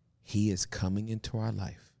 He is coming into our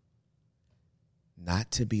life,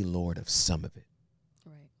 not to be Lord of some of it.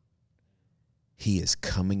 Right. He is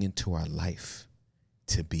coming into our life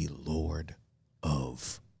to be Lord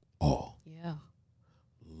of all. Yeah.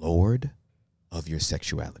 Lord of your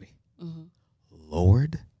sexuality. Mm-hmm.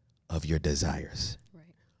 Lord of your desires. Right.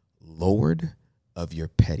 Lord of your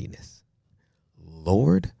pettiness.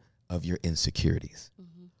 Lord of your insecurities.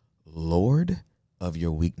 Mm-hmm. Lord of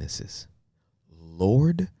your weaknesses.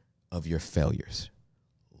 Lord of your failures.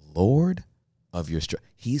 Lord of your strength.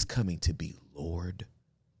 He's coming to be Lord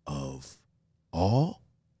of all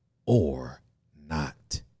or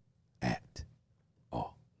not at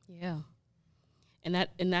all. Yeah. And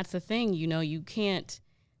that's the thing, you can't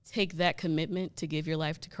take that commitment to give your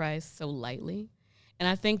life to Christ so lightly. And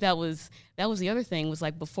I think that was the other thing, was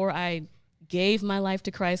like, before I gave my life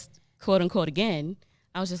to Christ, quote unquote, again,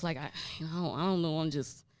 I was just like, I don't know, I'm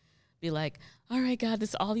just be like, all right, God,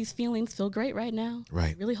 all these feelings feel great right now.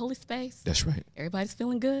 Right. Really holy space. That's right. Everybody's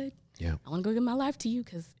feeling good. Yeah. I want to go give my life to you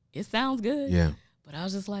because it sounds good. Yeah. But I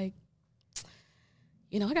was just like,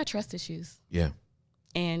 I got trust issues. Yeah.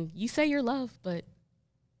 And you say you're love, but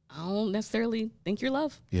I don't necessarily think you're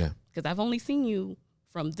love. Yeah. Because I've only seen you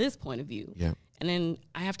from this point of view. Yeah. And then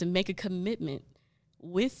I have to make a commitment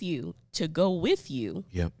with you to go with you.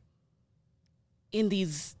 Yep. In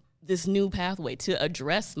this new pathway to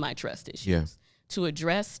address my trust issues. Yeah. To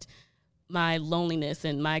address my loneliness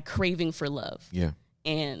and my craving for love. Yeah.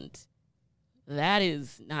 And that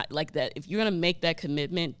is not like that. If you're going to make that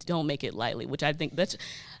commitment, don't make it lightly, which I think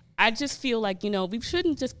I just feel like, we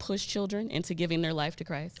shouldn't just push children into giving their life to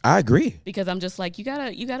Christ. I agree. Because I'm just like, you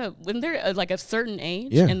gotta, when they're like a certain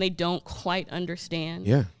age Yeah. and they don't quite understand,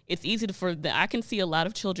 Yeah. it's easy I can see a lot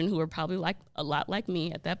of children who are probably like a lot like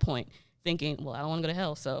me at that point thinking, well, I don't want to go to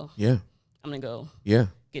hell, so Yeah. I'm going to go Yeah.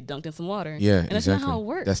 get dunked in some water. Yeah. And that's exactly. not how it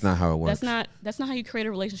works. That's not how it works. That's not how you create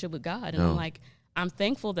a relationship with God. And No. I'm like, I'm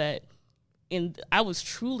thankful that I was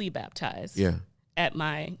truly baptized Yeah. at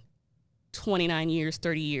my 29 years,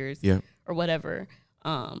 30 years, Yeah. or whatever,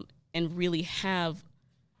 and really have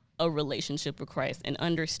a relationship with Christ and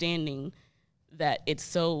understanding that it's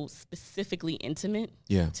so specifically intimate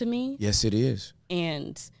Yeah. to me. Yes, it is.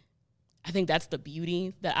 And I think that's the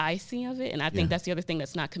beauty that I see of it. And I think Yeah. that's the other thing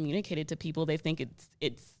that's not communicated to people. They think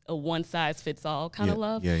it's a one-size-fits-all kind of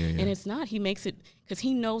love. Yeah. And it's not. He makes it, because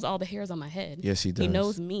he knows all the hairs on my head. Yes, he does. He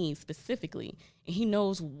knows me specifically. And he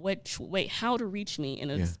knows how to reach me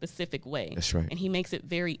in a Yeah. specific way. That's right. And he makes it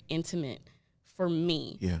very intimate for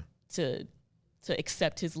me Yeah. to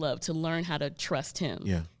accept his love, to learn how to trust him.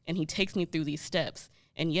 Yeah. And he takes me through these steps.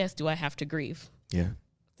 And yes, do I have to grieve Yeah.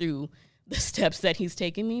 through the steps that he's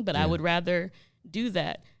taking me? But I would rather do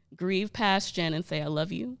that. Grieve past Jen and say, I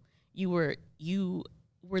love you. You were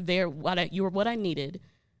there. You were what I needed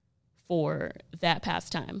for that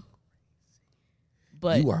past time.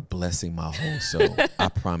 But You are blessing my whole soul. I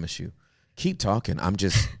promise you. Keep talking. I'm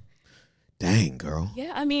just, dang, girl.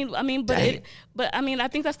 yeah, I mean, but Dang. I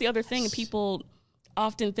think that's the other thing. People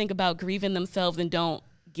often think about grieving themselves and don't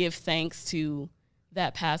give thanks to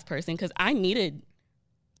that past person, because I needed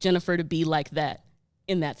Jennifer to be like that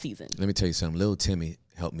in that season. Let me tell you something. Little Timmy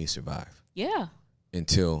helped me survive Yeah.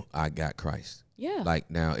 until I got Christ. Yeah. Like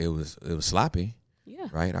now it was sloppy, yeah.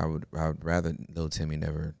 right? I would rather little Timmy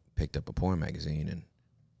never picked up a porn magazine and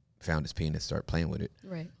found his penis, start playing with it,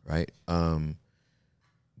 Right. right?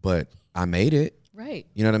 But I made it. Right.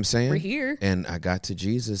 You know what I'm saying? We're here. And I got to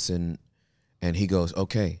Jesus, and he goes,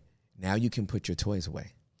 okay, now you can put your toys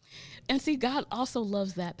away. And see, God also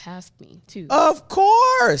loves that past me too. Of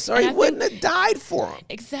course, or And he I wouldn't have died for him.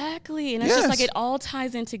 Exactly. And it's just like Yes. it all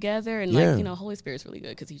ties in together. And Yeah. like, Holy Spirit's really good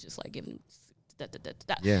because he's just like giving da, da, da,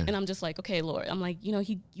 da. Yeah. And I'm just like, okay, Lord. I'm like, you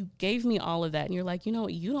gave me all of that. And you're like, you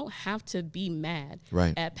don't have to be mad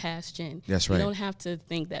Right. at past Jen. That's right. You don't have to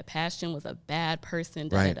think that past Jen was a bad person.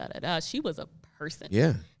 Da, Right. da, da, da, da. She was a person.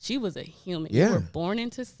 Yeah. She was a human. Yeah. You were born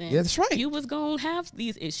into sin. Yeah, that's right. You was going to have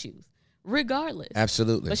these issues. regardless.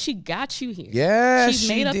 Absolutely. But she got you here. Yes, She's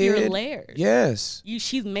made up your layers. Yes.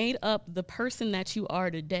 She's made up the person that you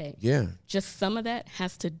are today. Yeah. Just some of that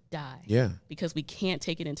has to die. Yeah. Because we can't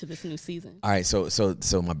take it into this new season. All right,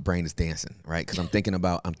 so my brain is dancing, right? Because I'm thinking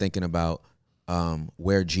about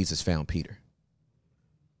where Jesus found Peter.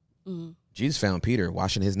 Mm-hmm. Jesus found Peter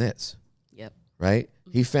washing his nets. Yep. Right?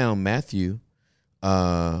 Mm-hmm. He found Matthew,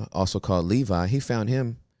 also called Levi. He found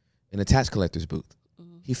him in a tax collector's booth.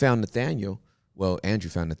 Mm-hmm. He found Nathaniel. Well, Andrew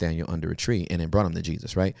found Nathaniel under a tree and then brought him to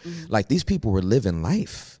Jesus, right? Mm-hmm. Like these people were living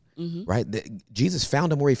life, mm-hmm. right? Jesus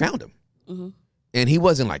found him where he found him. Mm-hmm. And he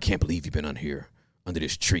wasn't like, can't believe you've been under here, under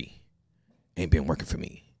this tree. Ain't been working for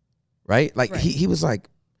me, right? Like he was like,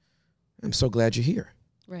 I'm so glad you're here.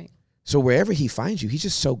 Right. So wherever he finds you, he's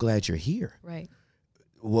just so glad you're here. Right.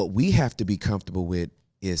 What we have to be comfortable with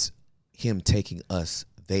is him taking us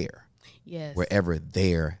there. Yes. Wherever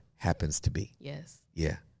there happens to be. Yes.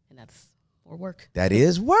 Yeah. And that's more work. That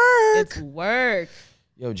is work. It's work.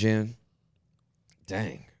 Yo, Jen.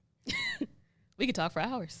 Dang. We could talk for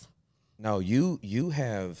hours. No, you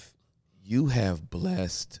have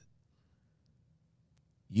blessed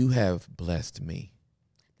me.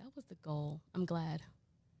 That was the goal. I'm glad.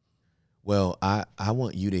 Well, I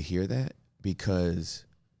want you to hear that because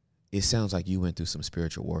it sounds like you went through some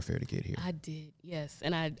spiritual warfare to get here. I did, yes.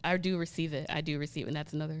 And I do receive it. I do receive it. And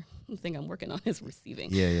that's another thing I'm working on is receiving.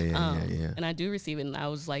 Yeah. And I do receive it. And I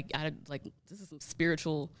was like, this is some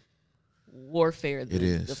spiritual warfare. It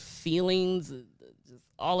is. The feelings, just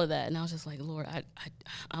all of that. And I was just like, Lord,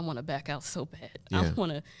 I want to back out so bad. Yeah.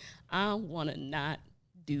 I want to not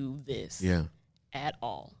do this. Yeah. At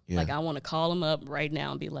all. Yeah. Like I want to call him up right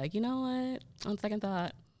now and be like, you know what? On second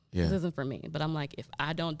thought, this isn't for me. But I'm like, if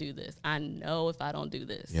I don't do this, I know if I don't do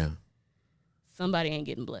this, somebody ain't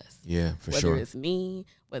getting blessed. Yeah, for whether sure. Whether it's me,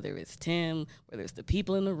 whether it's Tim, whether it's the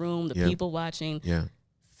people in the room, the people watching. Yeah.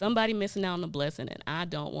 Somebody missing out on a blessing, and I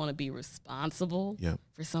don't want to be responsible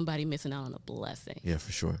for somebody missing out on a blessing. Yeah,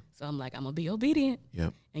 for sure. So I'm like, I'm gonna be obedient.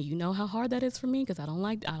 Yep. And you know how hard that is for me because I don't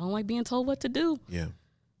like being told what to do. Yeah.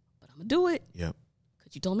 But I'm gonna do it. Yep.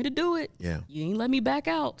 You told me to do it. Yeah. You ain't let me back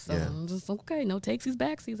out. So I'm just okay. No takesies,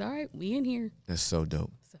 backsies. All right, we in here. That's so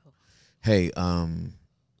dope. So, hey,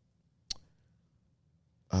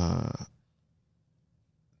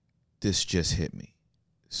 this just hit me,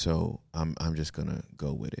 so I'm just gonna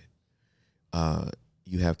go with it.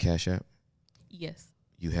 You have Cash App? Yes.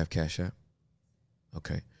 You have Cash App?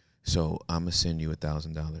 Okay. So I'm gonna send you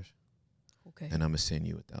 $1,000. Okay. And I'm gonna send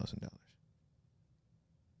you $1,000.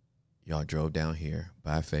 Y'all drove down here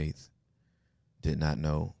by faith, did not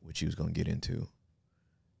know what you was going to get into,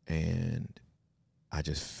 and I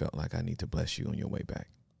just felt like I need to bless you on your way back.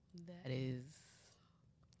 That is,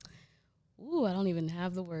 I don't even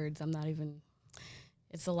have the words.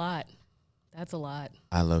 It's a lot. That's a lot.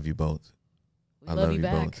 I love you both. I love you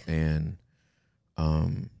back. Both. And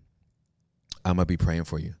I'm going to be praying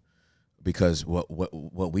for you because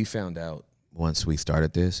what we found out once we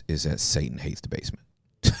started this is that Satan hates the basement.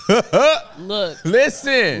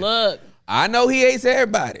 Listen. I know he hates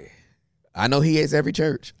everybody. I know he hates every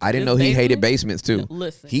church. I didn't know he hated basements too.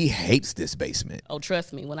 Listen. He hates this basement. Oh,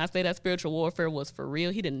 trust me. When I say that spiritual warfare was for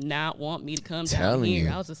real, he did not want me to come down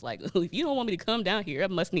here. I was just like, if you don't want me to come down here, I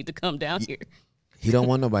must need to come down here. He don't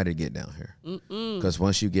want nobody to get down here. Because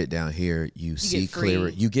once you get down here, you see clearer.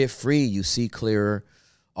 You get free. You see clearer.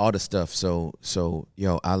 All the stuff. So,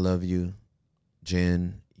 yo, I love you,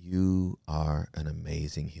 Jen. You are an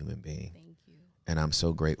amazing human being. Thank you. And I'm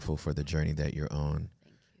so grateful for the journey that you're on.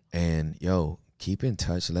 Thank you. And, yo, keep in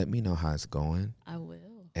touch. Let me know how it's going. I will.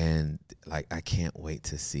 And, I can't wait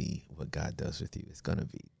to see what God does with you. It's going to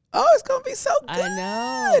be so good. I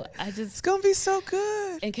know. It's going to be so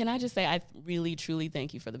good. And can I just say, I really, truly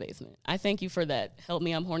thank you for the basement. I thank you for that Help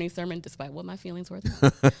Me I'm Horny sermon, despite what my feelings were.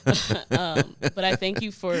 But I thank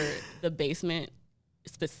you for the basement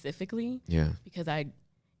specifically. Yeah. Because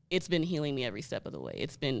it's been healing me every step of the way.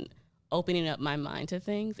 It's been opening up my mind to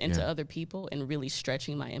things and to other people and really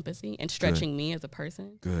stretching my empathy and stretching me as a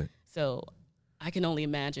person. Good. So I can only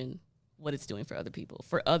imagine what it's doing for other people,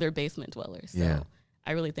 for other basement dwellers. So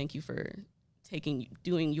I really thank you for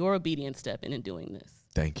doing your obedient step and doing this.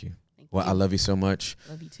 Thank you. I love you so much.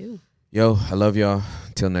 Love you too. Yo, I love y'all.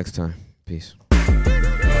 Till next time. Peace.